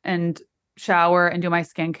and shower and do my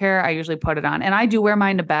skincare, I usually put it on. And I do wear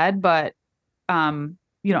mine to bed, but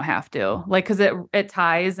you don't have to. Like cuz it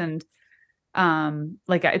ties and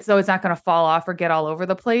like it's so it's not going to fall off or get all over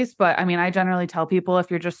the place, but I mean, I generally tell people if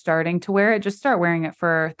you're just starting to wear it, just start wearing it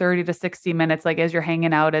for 30 to 60 minutes like as you're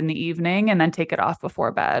hanging out in the evening and then take it off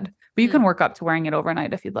before bed. But you can Mm, work up to wearing it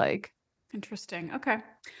overnight if you'd like. interesting. Okay.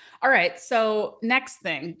 All right. So, next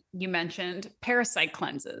thing you mentioned parasite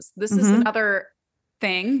cleanses. This is Mhm. another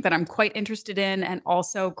thing that I'm quite interested in and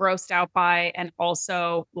also grossed out by. And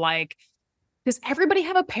also, like, does everybody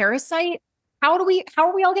have a parasite? How are we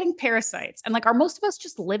all getting parasites? And like, are most of us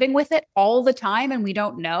just living with it all the time and we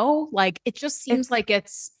don't know? Like, it just seems It's like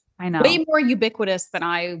it's I way know. more ubiquitous than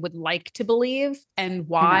I would like to believe. And I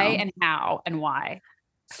why know. and how and why?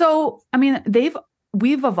 So, I mean,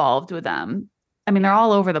 we've evolved with them. I mean, they're Yeah.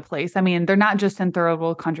 all over the place. I mean, they're not just in third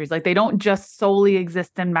world countries. Like they don't just solely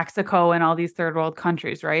exist in Mexico and all these third world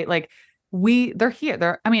countries, right? Like they're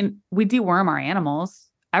here. I mean, we deworm our animals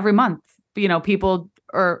every month. You know, people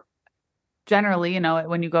or generally,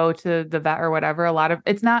 when you go to the vet or whatever,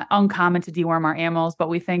 it's not uncommon to deworm our animals, but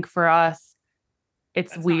we think for us,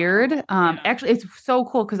 it's That's not weird. normal. Yeah. Actually, it's so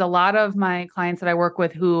cool because a lot of my clients that I work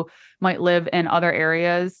with who might live in other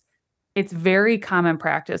areas, it's very common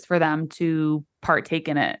practice for them to partake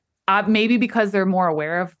in it. Maybe because they're more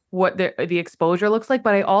aware of what the exposure looks like,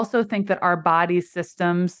 but I also think that our body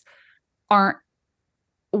systems aren't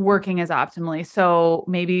working as optimally. So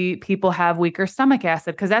maybe people have weaker stomach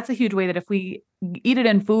acid because that's a huge way that if we eat it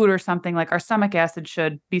in food or something, like our stomach acid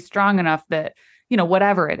should be strong enough that,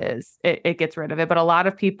 whatever it is, it gets rid of it. But a lot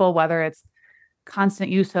of people, whether it's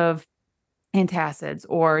constant use of antacids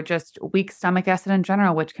or just weak stomach acid in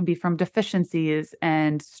general, which can be from deficiencies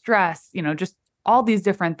and stress, just all these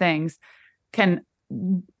different things can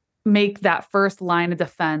make that first line of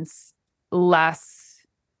defense less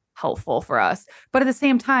helpful for us. But at the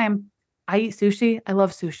same time, I eat sushi. I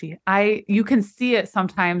love sushi. You can see it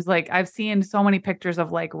sometimes. Like I've seen so many pictures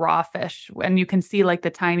of like raw fish and you can see like the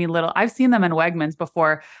tiny little, I've seen them in Wegmans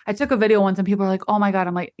before. I took a video once and people are like, oh my God.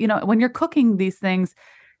 I'm like, when you're cooking these things,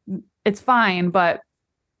 it's fine. But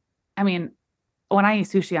I mean, when I eat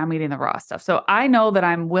sushi, I'm eating the raw stuff. So I know that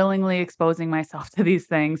I'm willingly exposing myself to these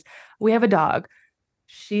things. We have a dog.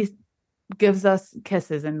 She gives us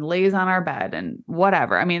kisses and lays on our bed and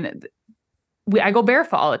whatever. I mean, I go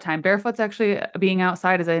barefoot all the time. Barefoot's actually being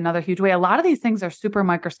outside is another huge way. A lot of these things are super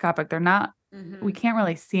microscopic. They're not, we Hmm can't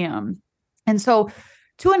really see them. And so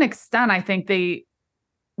to an extent, I think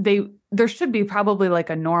there should be probably like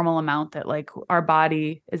a normal amount that like our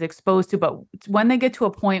body is exposed to, but when they get to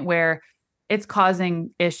a point where it's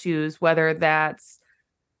causing issues, whether that's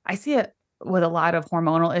I see it with a lot of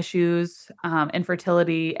hormonal issues,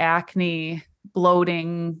 infertility, acne,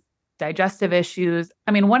 bloating, digestive issues.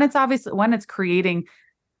 I mean, when it's creating,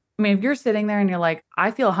 I mean, if you're sitting there and you're like, I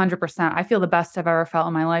feel 100%, I feel the best I've ever felt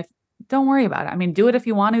in my life, don't worry about it. I mean, do it if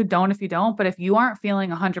you want to, don't if you don't. But if you aren't feeling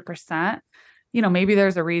 100%, maybe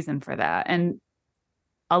there's a reason for that. And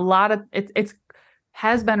a lot of it's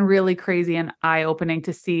has been really crazy and eye opening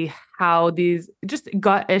to see how these just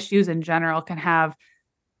gut issues in general can have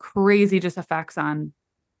crazy just effects on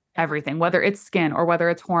everything, whether it's skin or whether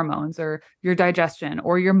it's hormones or your digestion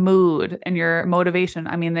or your mood and your motivation.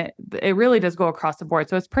 I mean, it really does go across the board.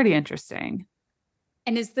 So it's pretty interesting.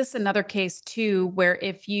 And is this another case too, where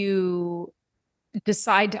if you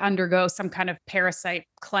decide to undergo some kind of parasite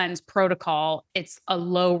cleanse protocol, it's a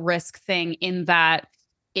low risk thing in that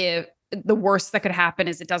if the worst that could happen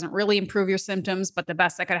is it doesn't really improve your symptoms, but the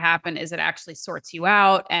best that could happen is it actually sorts you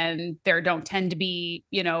out and there don't tend to be,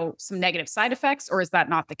 some negative side effects, or is that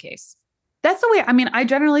not the case? That's the way, I mean, I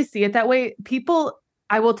generally see it that way.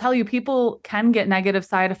 I will tell you, people can get negative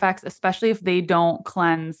side effects, especially if they don't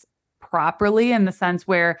cleanse properly in the sense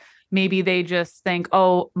where maybe they just think,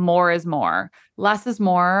 oh, more is more, less is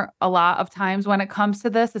more. A lot of times when it comes to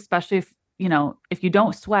this, especially if you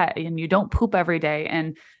don't sweat and you don't poop every day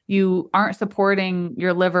and you aren't supporting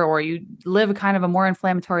your liver or you live kind of a more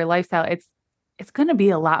inflammatory lifestyle, it's going to be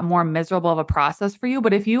a lot more miserable of a process for you.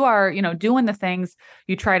 But if you are, doing the things,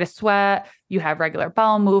 you try to sweat, you have regular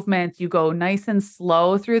bowel movements, you go nice and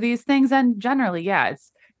slow through these things, and generally, yeah,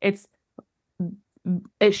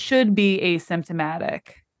 it should be asymptomatic.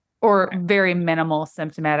 or very minimal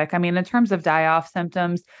symptomatic. I mean, in terms of die-off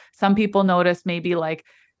symptoms, some people notice maybe like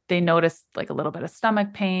they notice like a little bit of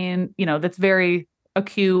stomach pain, that's very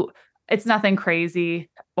acute. It's nothing crazy.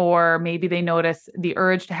 Or maybe they notice the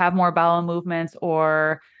urge to have more bowel movements,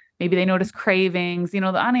 or maybe they notice cravings.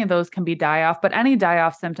 Any of those can be die-off, but any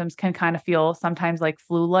die-off symptoms can kind of feel sometimes like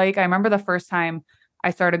flu-like. I remember the first time I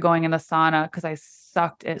started going in the sauna because I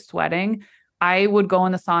sucked at sweating. I would go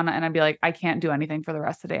in the sauna and I'd be like, I can't do anything for the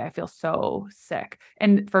rest of the day. I feel so sick.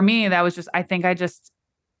 And for me, that was just, I think I just,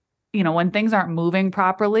 when things aren't moving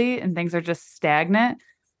properly and things are just stagnant,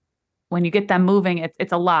 when you get them moving,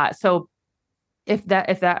 it's a lot. So if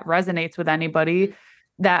that resonates with anybody,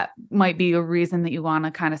 that might be a reason that you want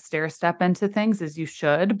to kind of stair step into things, as you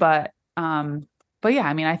should. But yeah,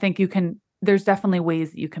 I mean, I think there's definitely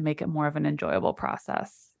ways that you can make it more of an enjoyable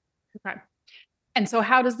process. Okay. And so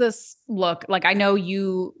how does this look? Like, I know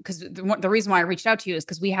you, because the reason why I reached out to you is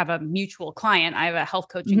because we have a mutual client. I have a health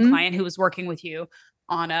coaching client who was working with you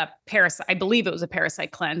on a parasite. I believe it was a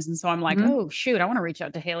parasite cleanse. And so I'm like, oh shoot, I want to reach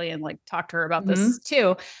out to Haley and like talk to her about this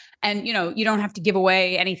too. And you don't have to give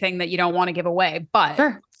away anything that you don't want to give away. But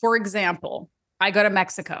Sure. For example, I go to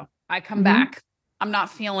Mexico, I come back, I'm not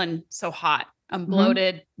feeling so hot. I'm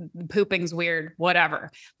bloated, pooping's weird,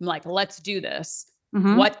 whatever. I'm like, let's do this.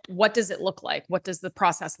 What does it look like? What does the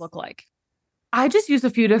process look like? I just use a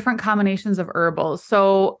few different combinations of herbals.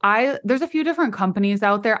 So there's a few different companies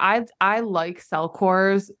out there. I like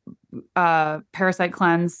Cellcore's Parasite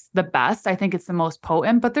Cleanse the best. I think it's the most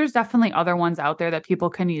potent, but there's definitely other ones out there that people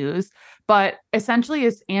can use. But essentially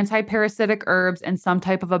it's anti-parasitic herbs and some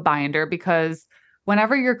type of a binder, because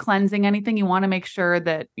whenever you're cleansing anything, you want to make sure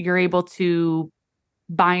that you're able to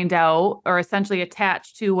bind out or essentially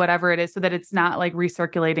attach to whatever it is so that it's not like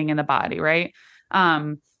recirculating in the body, right?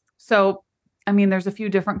 So I mean, there's a few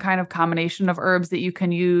different kind of combination of herbs that you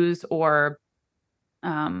can use, or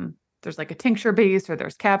there's like a tincture base or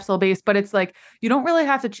there's capsule base, but it's like, you don't really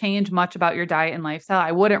have to change much about your diet and lifestyle.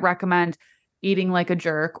 I wouldn't recommend eating like a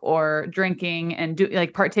jerk or drinking and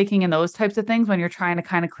partaking in those types of things when you're trying to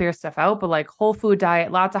kind of clear stuff out. But like whole food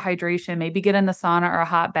diet, lots of hydration, maybe get in the sauna or a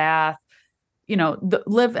hot bath,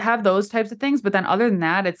 have those types of things. But then other than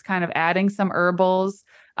that, it's kind of adding some herbals.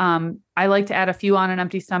 I like to add a few on an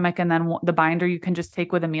empty stomach, and then the binder you can just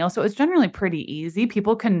take with a meal. So it's generally pretty easy.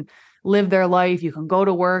 People can live their life. You can go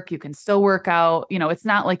to work. You can still work out. It's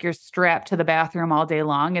not like you're strapped to the bathroom all day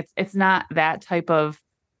long. It's not that type of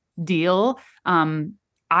deal.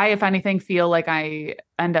 If anything, feel like I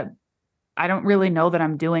don't really know that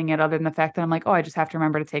I'm doing it, other than the fact that I'm like, oh, I just have to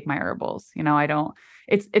remember to take my herbals.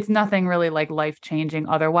 It's nothing really like life-changing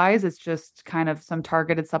otherwise. It's just kind of some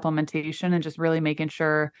targeted supplementation and just really making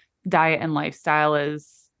sure diet and lifestyle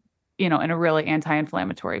is, in a really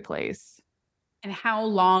anti-inflammatory place. And how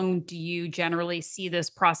long do you generally see this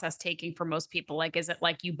process taking for most people? Like, is it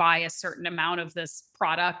like you buy a certain amount of this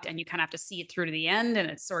product and you kind of have to see it through to the end, and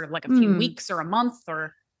it's sort of like a few weeks or a month?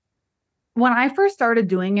 Or when I first started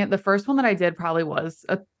doing it, the first one that I did probably was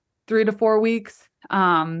 3 to 4 weeks.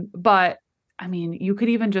 But I mean, you could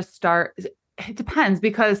even just start. It depends,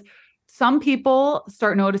 because some people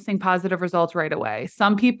start noticing positive results right away.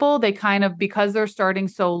 Some people, because they're starting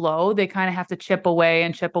so low, they kind of have to chip away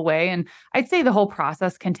and chip away. And I'd say the whole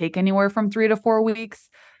process can take anywhere from 3 to 4 weeks.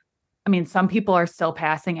 I mean, some people are still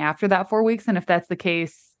passing after that 4 weeks. And if that's the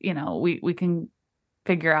case, we can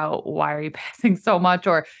figure out, why are you passing so much?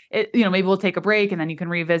 Or maybe we'll take a break and then you can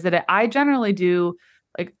revisit it. I generally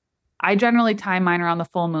time mine around the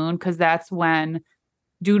full moon, because that's when,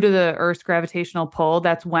 due to the Earth's gravitational pull,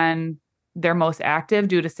 that's when they're most active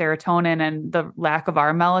due to serotonin and the lack of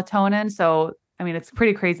our melatonin. So, I mean, it's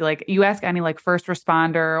pretty crazy. Like, you ask any like first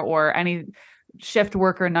responder or any shift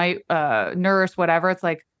worker, night nurse, whatever, it's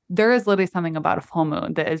like, there is literally something about a full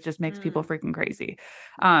moon that just makes people freaking crazy.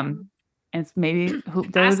 And it's maybe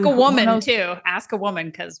ask a woman too. Ask a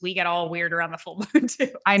woman, because we get all weird around the full moon too.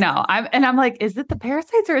 I know. I'm like, is it the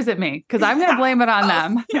parasites or is it me? Because I'm gonna blame it on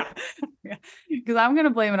them. Yeah. Because I'm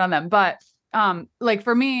gonna blame it on them. But like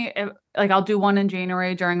for me, I'll do one in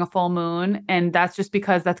January during a full moon, and that's just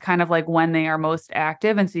because that's kind of like when they are most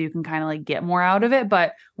active, and so you can kind of like get more out of it.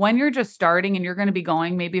 But when you're just starting and you're going to be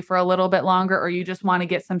going maybe for a little bit longer, or you just want to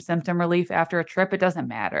get some symptom relief after a trip, it doesn't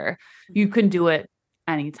matter. You can do it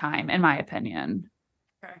anytime, in my opinion.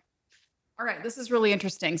 Okay. All right. This is really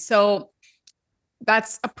interesting. So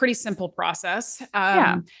that's a pretty simple process.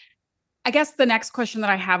 Yeah. I guess the next question that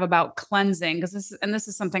I have about cleansing, because this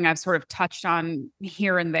is something I've sort of touched on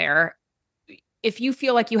here and there. if you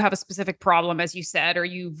feel like you have a specific problem, as you said, or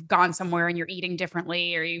you've gone somewhere and you're eating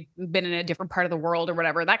differently, or you've been in a different part of the world or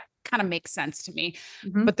whatever, that kind of makes sense to me.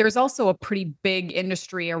 Hmm. But there's also a pretty big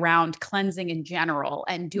industry around cleansing in general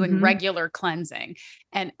and doing Hmm. regular cleansing.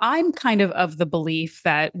 And I'm kind of the belief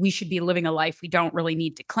that we should be living a life we don't really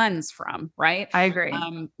need to cleanse from, right? I agree.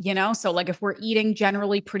 So like if we're eating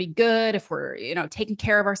generally pretty good, if we're, taking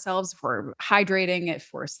care of ourselves, if we're hydrating, if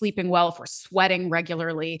we're sleeping well, if we're sweating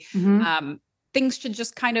regularly, Hmm. um, things should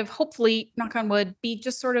just kind of, hopefully, knock on wood, be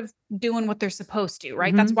just sort of doing what they're supposed to,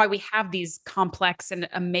 right? That's Hmm. why we have these complex and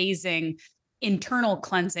amazing internal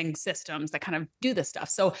cleansing systems that kind of do this stuff.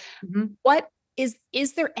 So Hmm. what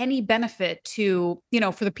is there any benefit to,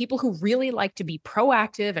 for the people who really like to be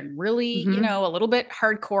proactive and really, Hmm. a little bit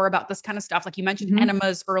hardcore about this kind of stuff? Like you mentioned Hmm.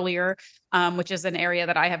 enemas earlier, which is an area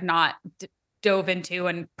that I have not dove into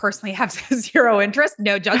and personally have zero interest,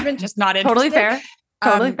 no judgment, just not Totally interested. fair.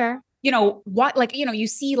 Totally um fair. what, like, you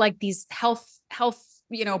see like these health,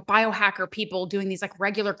 biohacker people doing these like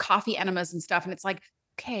regular coffee enemas and stuff, and it's like,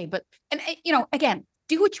 okay, but, and again,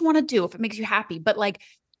 do what you want to do if it makes you happy, but like,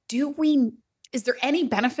 do we is there any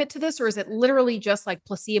benefit to this, or is it literally just like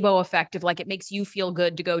placebo effect of like it makes you feel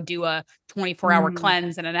good to go do a 24-hour Mm.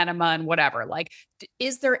 cleanse and an enema and whatever? Like,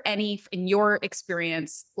 is there any, in your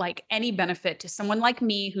experience, like any benefit to someone like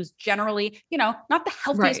me who's generally, not the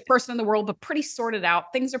healthiest Right. person in the world, but pretty sorted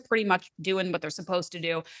out? Things are pretty much doing what they're supposed to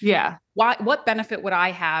do. Yeah. What benefit would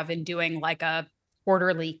I have in doing like a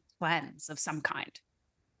quarterly cleanse of some kind?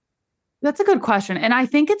 That's a good question. And I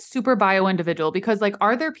think it's super bio individual because, like,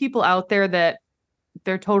 are there people out there that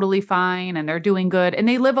they're totally fine and they're doing good and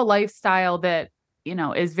they live a lifestyle that,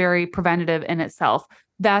 is very preventative in itself?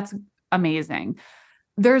 That's amazing.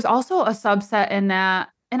 There's also a subset in that.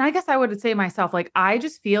 And I guess I would say myself, like, I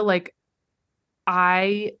just feel like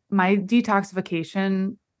my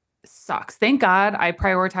detoxification sucks. Thank God I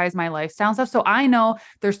prioritize my lifestyle and stuff. So I know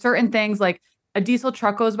there's certain things like a diesel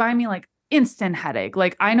truck goes by me, like instant headache.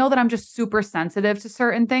 Like I know that I'm just super sensitive to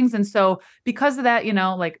certain things. And so because of that,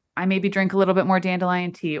 like I maybe drink a little bit more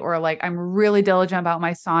dandelion tea, or like I'm really diligent about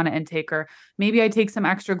my sauna intake, or maybe I take some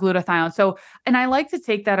extra glutathione. So, and I like to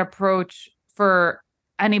take that approach for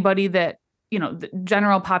anybody that, the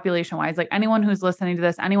general population wise, like anyone who's listening to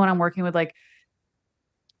this, anyone I'm working with, like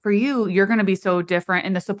for you, you're going to be so different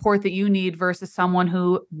in the support that you need versus someone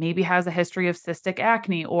who maybe has a history of cystic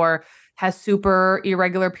acne or has super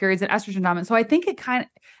irregular periods and estrogen dominance. So I think it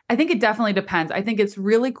definitely depends. I think it's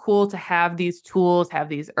really cool to have these tools, have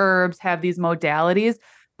these herbs, have these modalities,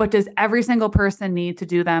 but does every single person need to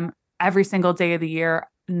do them every single day of the year?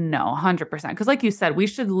 No, 100%. Because like you said, we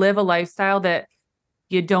should live a lifestyle that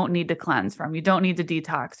you don't need to cleanse from, you don't need to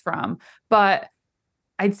detox from. But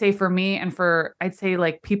I'd say for me and I'd say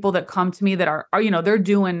like people that come to me that are, they're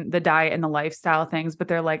doing the diet and the lifestyle things, but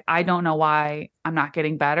they're like, I don't know why I'm not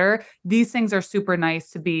getting better. These things are super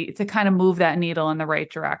nice to kind of move that needle in the right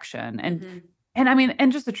direction. Mm-hmm. And I mean,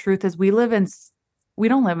 and just the truth is we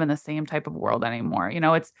don't live in the same type of world anymore.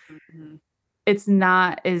 Mm-hmm. It's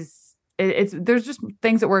not as, there's just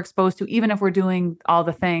things that we're exposed to, even if we're doing all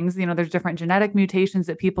the things, there's different genetic mutations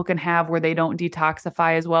that people can have where they don't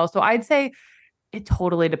detoxify as well. So I'd say, it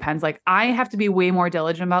totally depends. Like I have to be way more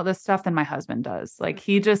diligent about this stuff than my husband does. Like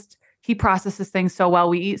he processes things so well.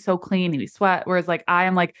 We eat so clean, we sweat. Whereas like I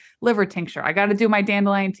am like liver tincture. I got to do my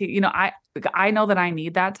dandelion tea. I know that I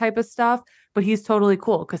need that type of stuff, but he's totally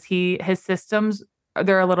cool because his systems,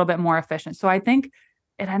 they're a little bit more efficient. So I think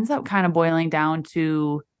it ends up kind of boiling down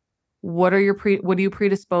to what are you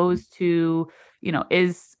predisposed to,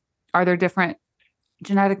 are there different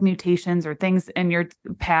genetic mutations or things in your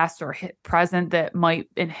past or present that might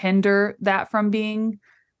hinder that from being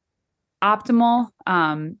optimal?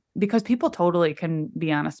 Because people totally can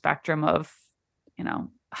be on a spectrum of,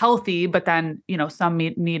 healthy, but then, some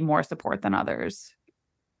need more support than others.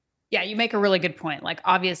 Yeah, you make a really good point. Like,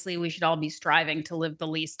 obviously, we should all be striving to live the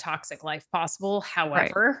least toxic life possible. Right.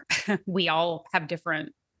 However, we all have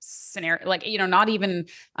different scenario, like, not even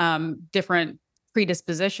different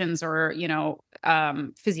predispositions or,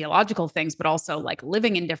 physiological things, but also like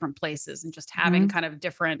living in different places and just having Hmm. kind of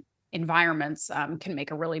different environments can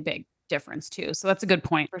make a really big difference too. So that's a good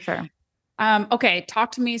point. For sure. Okay,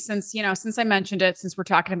 talk to me, since I mentioned it, since we're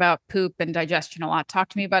talking about poop and digestion a lot, talk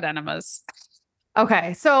to me about enemas.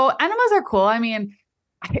 Okay. So enemas are cool. I mean,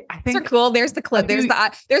 I These are think cool. There's the a clip. few,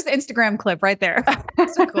 There's the Instagram clip right there.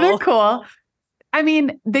 These are they're cool. cool. I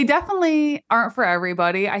mean, they definitely aren't for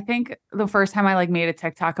everybody. I think the first time I like made a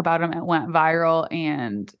TikTok about them, it went viral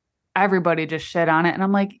and everybody just shit on it. And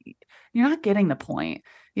I'm like, you're not getting the point.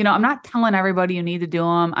 I'm not telling everybody you need to do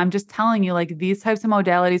them. I'm just telling you, like, these types of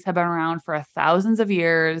modalities have been around for thousands of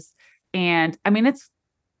years. And I mean, it's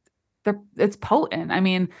potent. I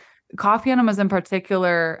mean, coffee enemas in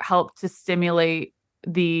particular help to stimulate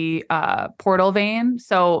the portal vein.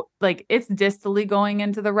 So like it's distally going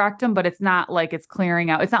into the rectum, but it's not like it's clearing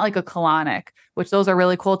out. It's not like a colonic, which those are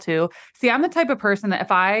really cool too. See, I'm the type of person that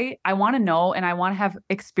if I want to know and I want to have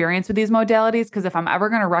experience with these modalities, because if I'm ever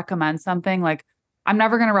going to recommend something, like I'm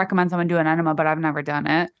never going to recommend someone do an enema, but I've never done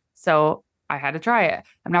it. So I had to try it.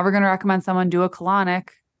 I'm never going to recommend someone do a colonic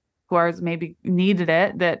who has maybe needed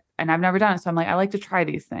it and I've never done it. So I'm like, I like to try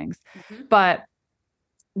these things. Mm-hmm. But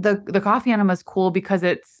the coffee enema is cool because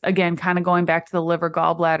it's, again, kind of going back to the liver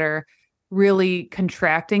gallbladder, really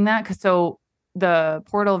contracting that. So the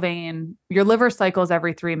portal vein, your liver cycles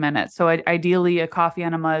every 3 minutes. So ideally a coffee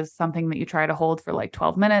enema is something that you try to hold for like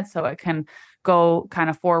 12 minutes. So it can go kind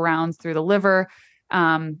of 4 rounds through the liver.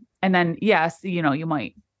 And then, yes, you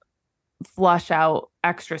might flush out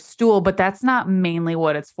extra stool, but that's not mainly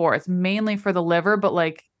what it's for. It's mainly for the liver, but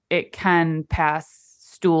like it can pass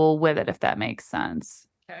stool with it, if that makes sense.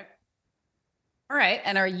 Okay. All right.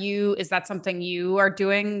 And is that something you are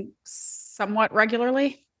doing somewhat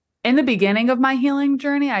regularly? In the beginning of my healing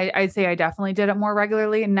journey, I'd say I definitely did it more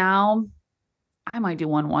regularly. Now I might do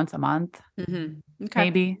one once a month, Mm-hmm. Okay.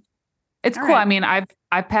 maybe. It's All cool. right. I mean,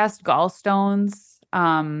 I've passed gallstones.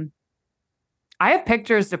 I have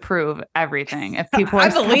pictures to prove everything. If people are I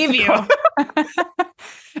believe you.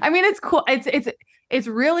 I mean, it's cool. It's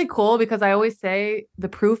really cool because I always say the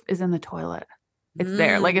proof is in the toilet. It's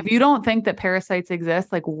there. Like if you don't think that parasites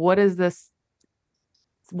exist, like what is this?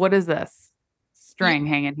 What is this string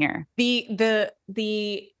hanging here?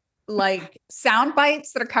 The like sound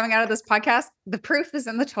bites that are coming out of this podcast, the proof is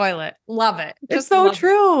in the toilet. Love it. It's so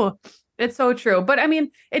true. It's so true. But I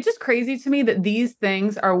mean, it's just crazy to me that these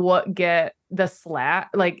things are what get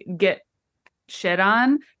the get shit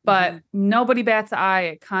on, but nobody bats an eye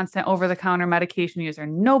at constant over-the-counter medication user.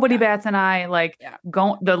 Nobody bats an eye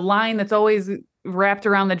the line that's always wrapped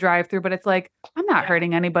around the drive-through, but it's like, I'm not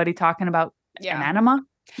hurting anybody talking about an enema.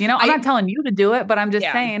 I'm not telling you to do it, but I'm just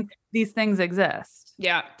saying these things exist.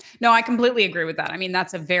 Yeah. No, I completely agree with that. I mean,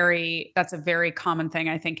 that's a very common thing,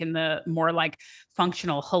 I think, in the more like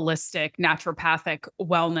functional, holistic, naturopathic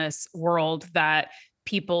wellness world, that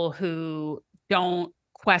people who don't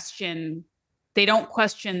question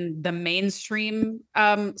the mainstream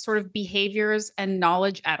sort of behaviors and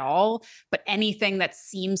knowledge at all, but anything that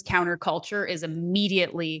seems counterculture is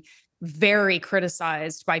immediately very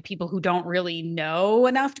criticized by people who don't really know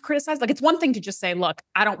enough to criticize. Like, it's one thing to just say, look,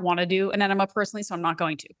 I don't want to do an enema personally, so I'm not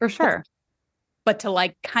going to. For sure. But to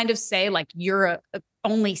like kind of say like you're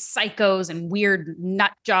only psychos and weird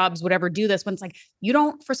nut jobs would ever do this, when it's like,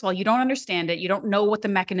 first of all, you don't understand it. You don't know what the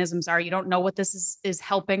mechanisms are. You don't know what this is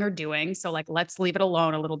helping or doing. So like, let's leave it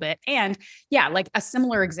alone a little bit. And yeah, like a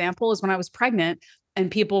similar example is when I was pregnant, and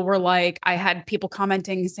people were like, I had people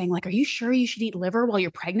commenting saying like, are you sure you should eat liver while you're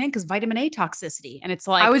pregnant? Because vitamin A toxicity. And it's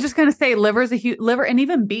like, I was just going to say liver is a huge liver, and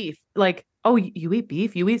even beef. Like, oh, you eat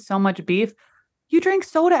beef? You eat so much beef? You drink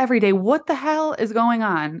soda every day. What the hell is going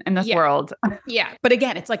on in this world? Yeah. But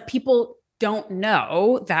again, it's like people don't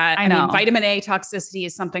know that. I mean, vitamin A toxicity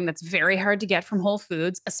is something that's very hard to get from whole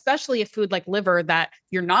foods, especially a food like liver that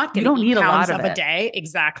you're not going to eat pounds of a day.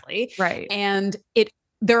 Exactly. Right. And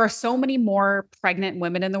there are so many more pregnant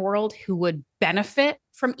women in the world who would benefit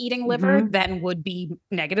from eating liver than would be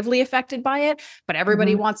negatively affected by it. But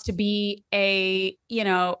everybody wants to be a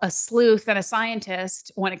sleuth and a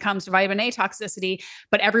scientist when it comes to vitamin A toxicity.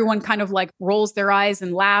 But everyone kind of like rolls their eyes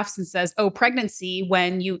and laughs and says, oh, pregnancy,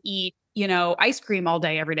 when you eat, ice cream all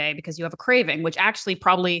day, every day, because you have a craving, which actually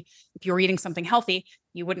probably if you were eating something healthy,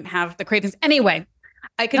 you wouldn't have the cravings. Anyway,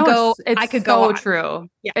 I could go. It's so true.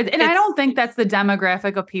 Yeah, and I don't think that's the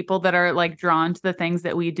demographic of people that are like drawn to the things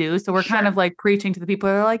that we do. So we're kind of like preaching to the people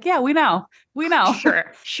that are like, yeah, we know.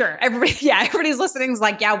 Sure. Everybody's listening is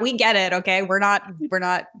like, yeah, we get it. Okay. We're not.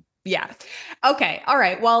 Yeah. Okay. All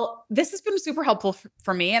right. Well, this has been super helpful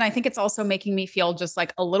for me. And I think it's also making me feel just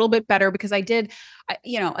like a little bit better, because again,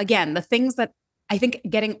 the things that I think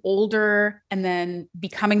getting older and then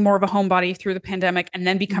becoming more of a homebody through the pandemic and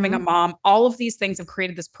then becoming a mom, all of these things have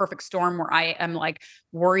created this perfect storm where I am like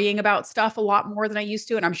worrying about stuff a lot more than I used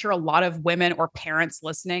to. And I'm sure a lot of women or parents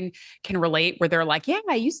listening can relate, where they're like, yeah,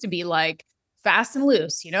 I used to be like fast and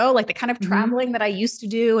loose, like the kind of Mhm. traveling that I used to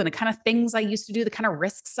do and the kind of things I used to do, the kind of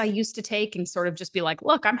risks I used to take, and sort of just be like,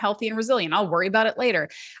 look, I'm healthy and resilient. I'll worry about it later.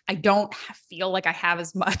 I don't feel like I have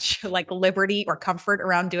as much like liberty or comfort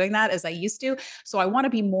around doing that as I used to. So I want to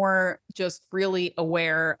be more just really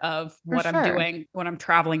aware of For what I'm sure. doing when I'm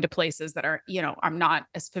traveling to places that are, I'm not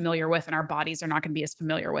as familiar with and our bodies are not going to be as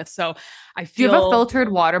familiar with. So I Do you have a feel, filtered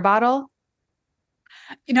water bottle?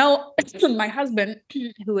 my husband,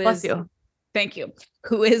 who Bless is you. thank you.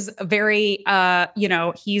 Who is very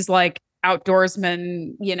he's like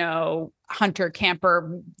outdoorsman, hunter,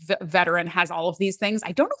 camper, veteran, has all of these things.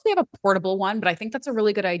 I don't know if we have a portable one, but I think that's a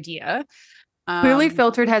really good idea. Clearly Um,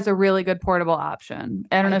 Filtered has a really good portable option.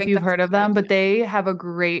 I don't I know if think you've that's a heard of great them, but idea. they have a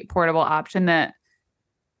great portable option that,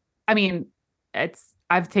 I mean,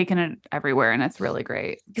 I've taken it everywhere and it's really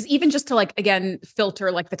great. Because even just to like again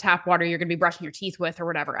filter like the tap water you're going to be brushing your teeth with or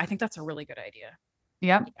whatever, I think that's a really good idea.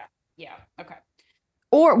 Yep. Yeah. Yeah. Okay.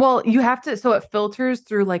 Or, well, you have to, so it filters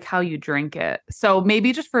through like how you drink it. So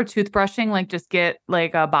maybe just for toothbrushing, like just get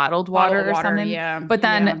like a bottled Bottled water or water. something. Yeah. But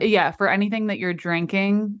then, Yeah. yeah, for anything that you're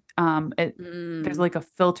drinking, there's Mm, like a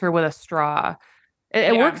filter with a straw.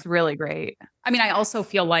 It yeah. works really great. I mean, I also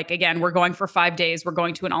feel like again, we're going for 5 days. We're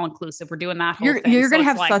going to an all inclusive. We're doing that whole thing. You're So gonna it's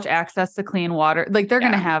have like, such access to clean water. Like they're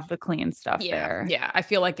gonna yeah, have the clean stuff yeah, there. yeah. I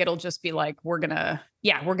feel like it'll just be like we're gonna.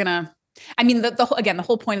 I mean, again, the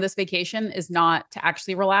whole point of this vacation is not to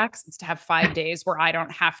actually relax. It's to have 5 days where I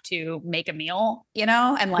don't have to make a meal, and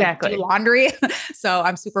like do Exactly. laundry. So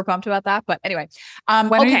I'm super pumped about that. But anyway,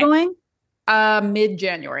 When are you okay, going? mid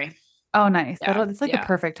January. Oh, nice. Yeah, It's like the yeah.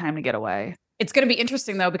 perfect time to get away. It's going to be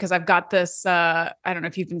interesting though because I've got this I don't know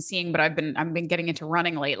if you've been seeing but I've been getting into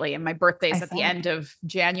running lately and my I birthday's at the saw. end of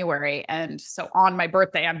January and so on my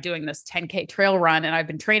birthday I'm doing this 10K trail run and I've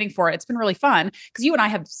been training for it. It's been really fun because you and I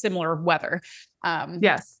have similar weather. Um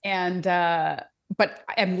Yes. and but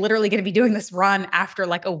I'm literally going to be doing this run after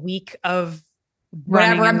like a week of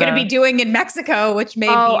whatever Running I'm in going to be the doing in Mexico, which may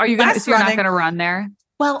Oh, be are you gonna, less so you're not running. gonna run there?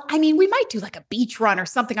 Well, I mean, we might do like a beach run or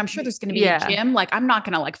something. I'm sure there's going to be a Yeah. gym. Like, I'm not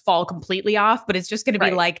going to like fall completely off, but it's just going to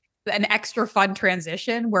be Right. like an extra fun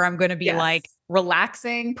transition where I'm going to be like Yes.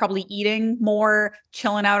 relaxing, probably eating more,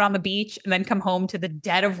 chilling out on the beach, and then come home to the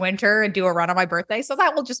dead of winter and do a run on my birthday. So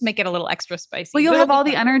that will just make it a little extra Well, spicy, you'll but it'll have be all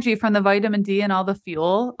the fun. energy from the vitamin D and all the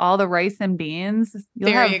fuel, all the rice and beans.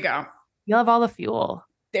 There you go. You'll have all the fuel.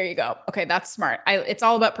 There you go. Okay, that's smart. It's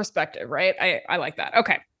all about perspective, right? I like that.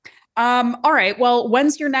 Okay. All right. Well,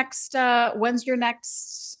 when's your next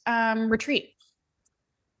retreat?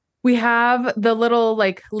 We have the little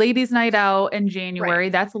like ladies' night out in Right. January.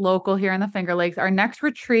 That's local here in the Finger Lakes. Our next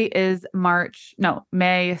retreat is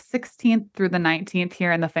May 16th through the 19th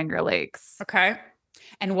here in the Finger Lakes. Okay.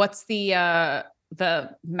 And what's the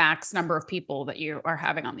max number of people that you are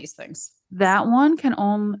having on these things? That one can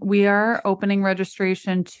only, we are opening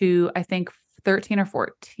registration to, I think, 13 or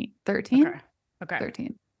 14. 13? Okay. Okay.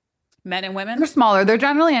 13. Men and They're women? smaller. They're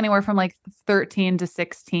generally anywhere from like 13 to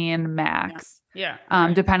 16 Yeah. max. Yeah.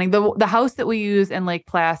 Okay. Depending. The house that we use in Lake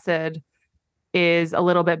Placid is a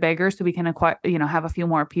little bit bigger, so we can have a few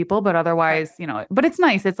more people, but Okay. otherwise, but it's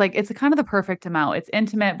nice. It's like it's kind of the perfect amount. It's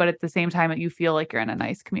intimate, but at the same time, you feel like you're in a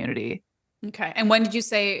nice community. Okay. And when did you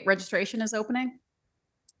say registration is opening? Okay.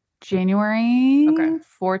 January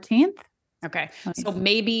 14th. Okay. Let me So see.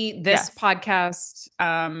 maybe this Yes. podcast,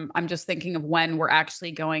 I'm just thinking of when we're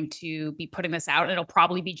actually going to be putting this out. And it'll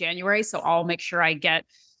probably be January. So I'll make sure I get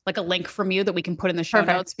like a link from you that we can put in the show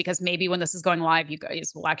Perfect. notes because maybe when this is going live, you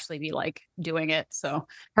guys will actually be like doing it. So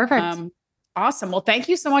Perfect. um awesome. Well, thank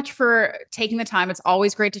you so much for taking the time. It's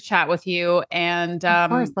always great to chat with you. And Of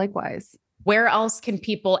course, likewise. where else can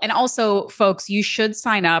people and also folks you should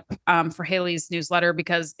sign up for Haley's newsletter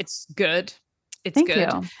because it's good. It's Thank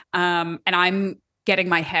good. you. And I'm getting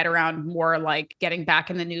my head around more like getting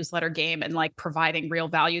back in the newsletter game and like providing real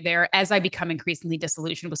value there as I become increasingly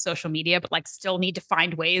disillusioned with social media, but like still need to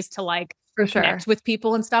find ways to like For sure. connect with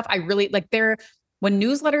people and stuff. I really like when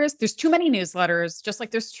newsletters, there's too many newsletters, just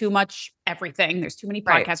like there's too much everything. There's too many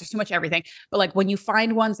Right. podcasts, there's too much everything. But like when you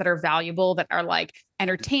find ones that are valuable, that are like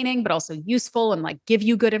entertaining, but also useful and like give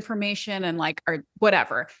you good information and like are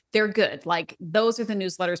whatever, they're good. Like those are the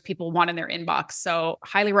newsletters people want in their inbox. So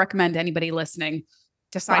highly recommend anybody listening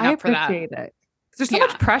to Well, sign I up for that. appreciate it. There's so Yeah,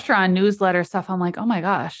 much pressure on newsletter stuff. I'm like, oh my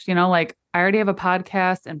gosh, like I already have a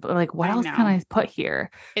podcast and like, what I else can know. I put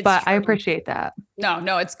here? It's But I true. appreciate that.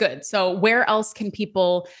 No, it's good. So where else can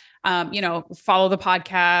people, follow the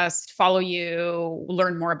podcast, follow you,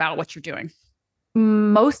 learn more about what you're doing?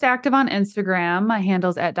 Most active on Instagram. My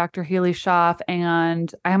handle's at Dr. Healy Schaff,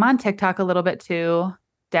 and I am on TikTok a little bit too.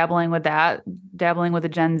 dabbling with that, dabbling with the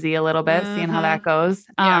Gen Z a little bit, seeing how that goes.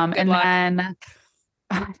 Yeah, good And luck. then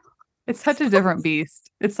it's such a different beast.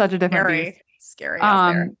 It's such a different beast. Scary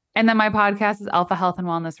out there. And then my podcast is Alpha Health and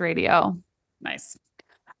Wellness Radio. Nice.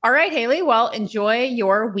 All right, Haley. Well, enjoy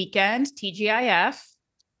your weekend, TGIF.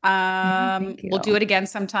 Thank We'll do you. it again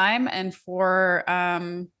sometime. And for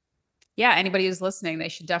anybody who's listening, they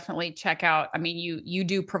should definitely check out. I mean, you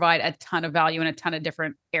do provide a ton of value in a ton of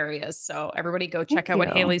different areas. So everybody go check out what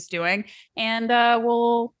Haley's doing. And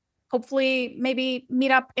we'll hopefully maybe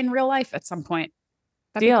meet up in real life at some point.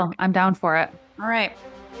 Deal. I'm down for it. All right.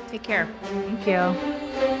 Take care. Thank you.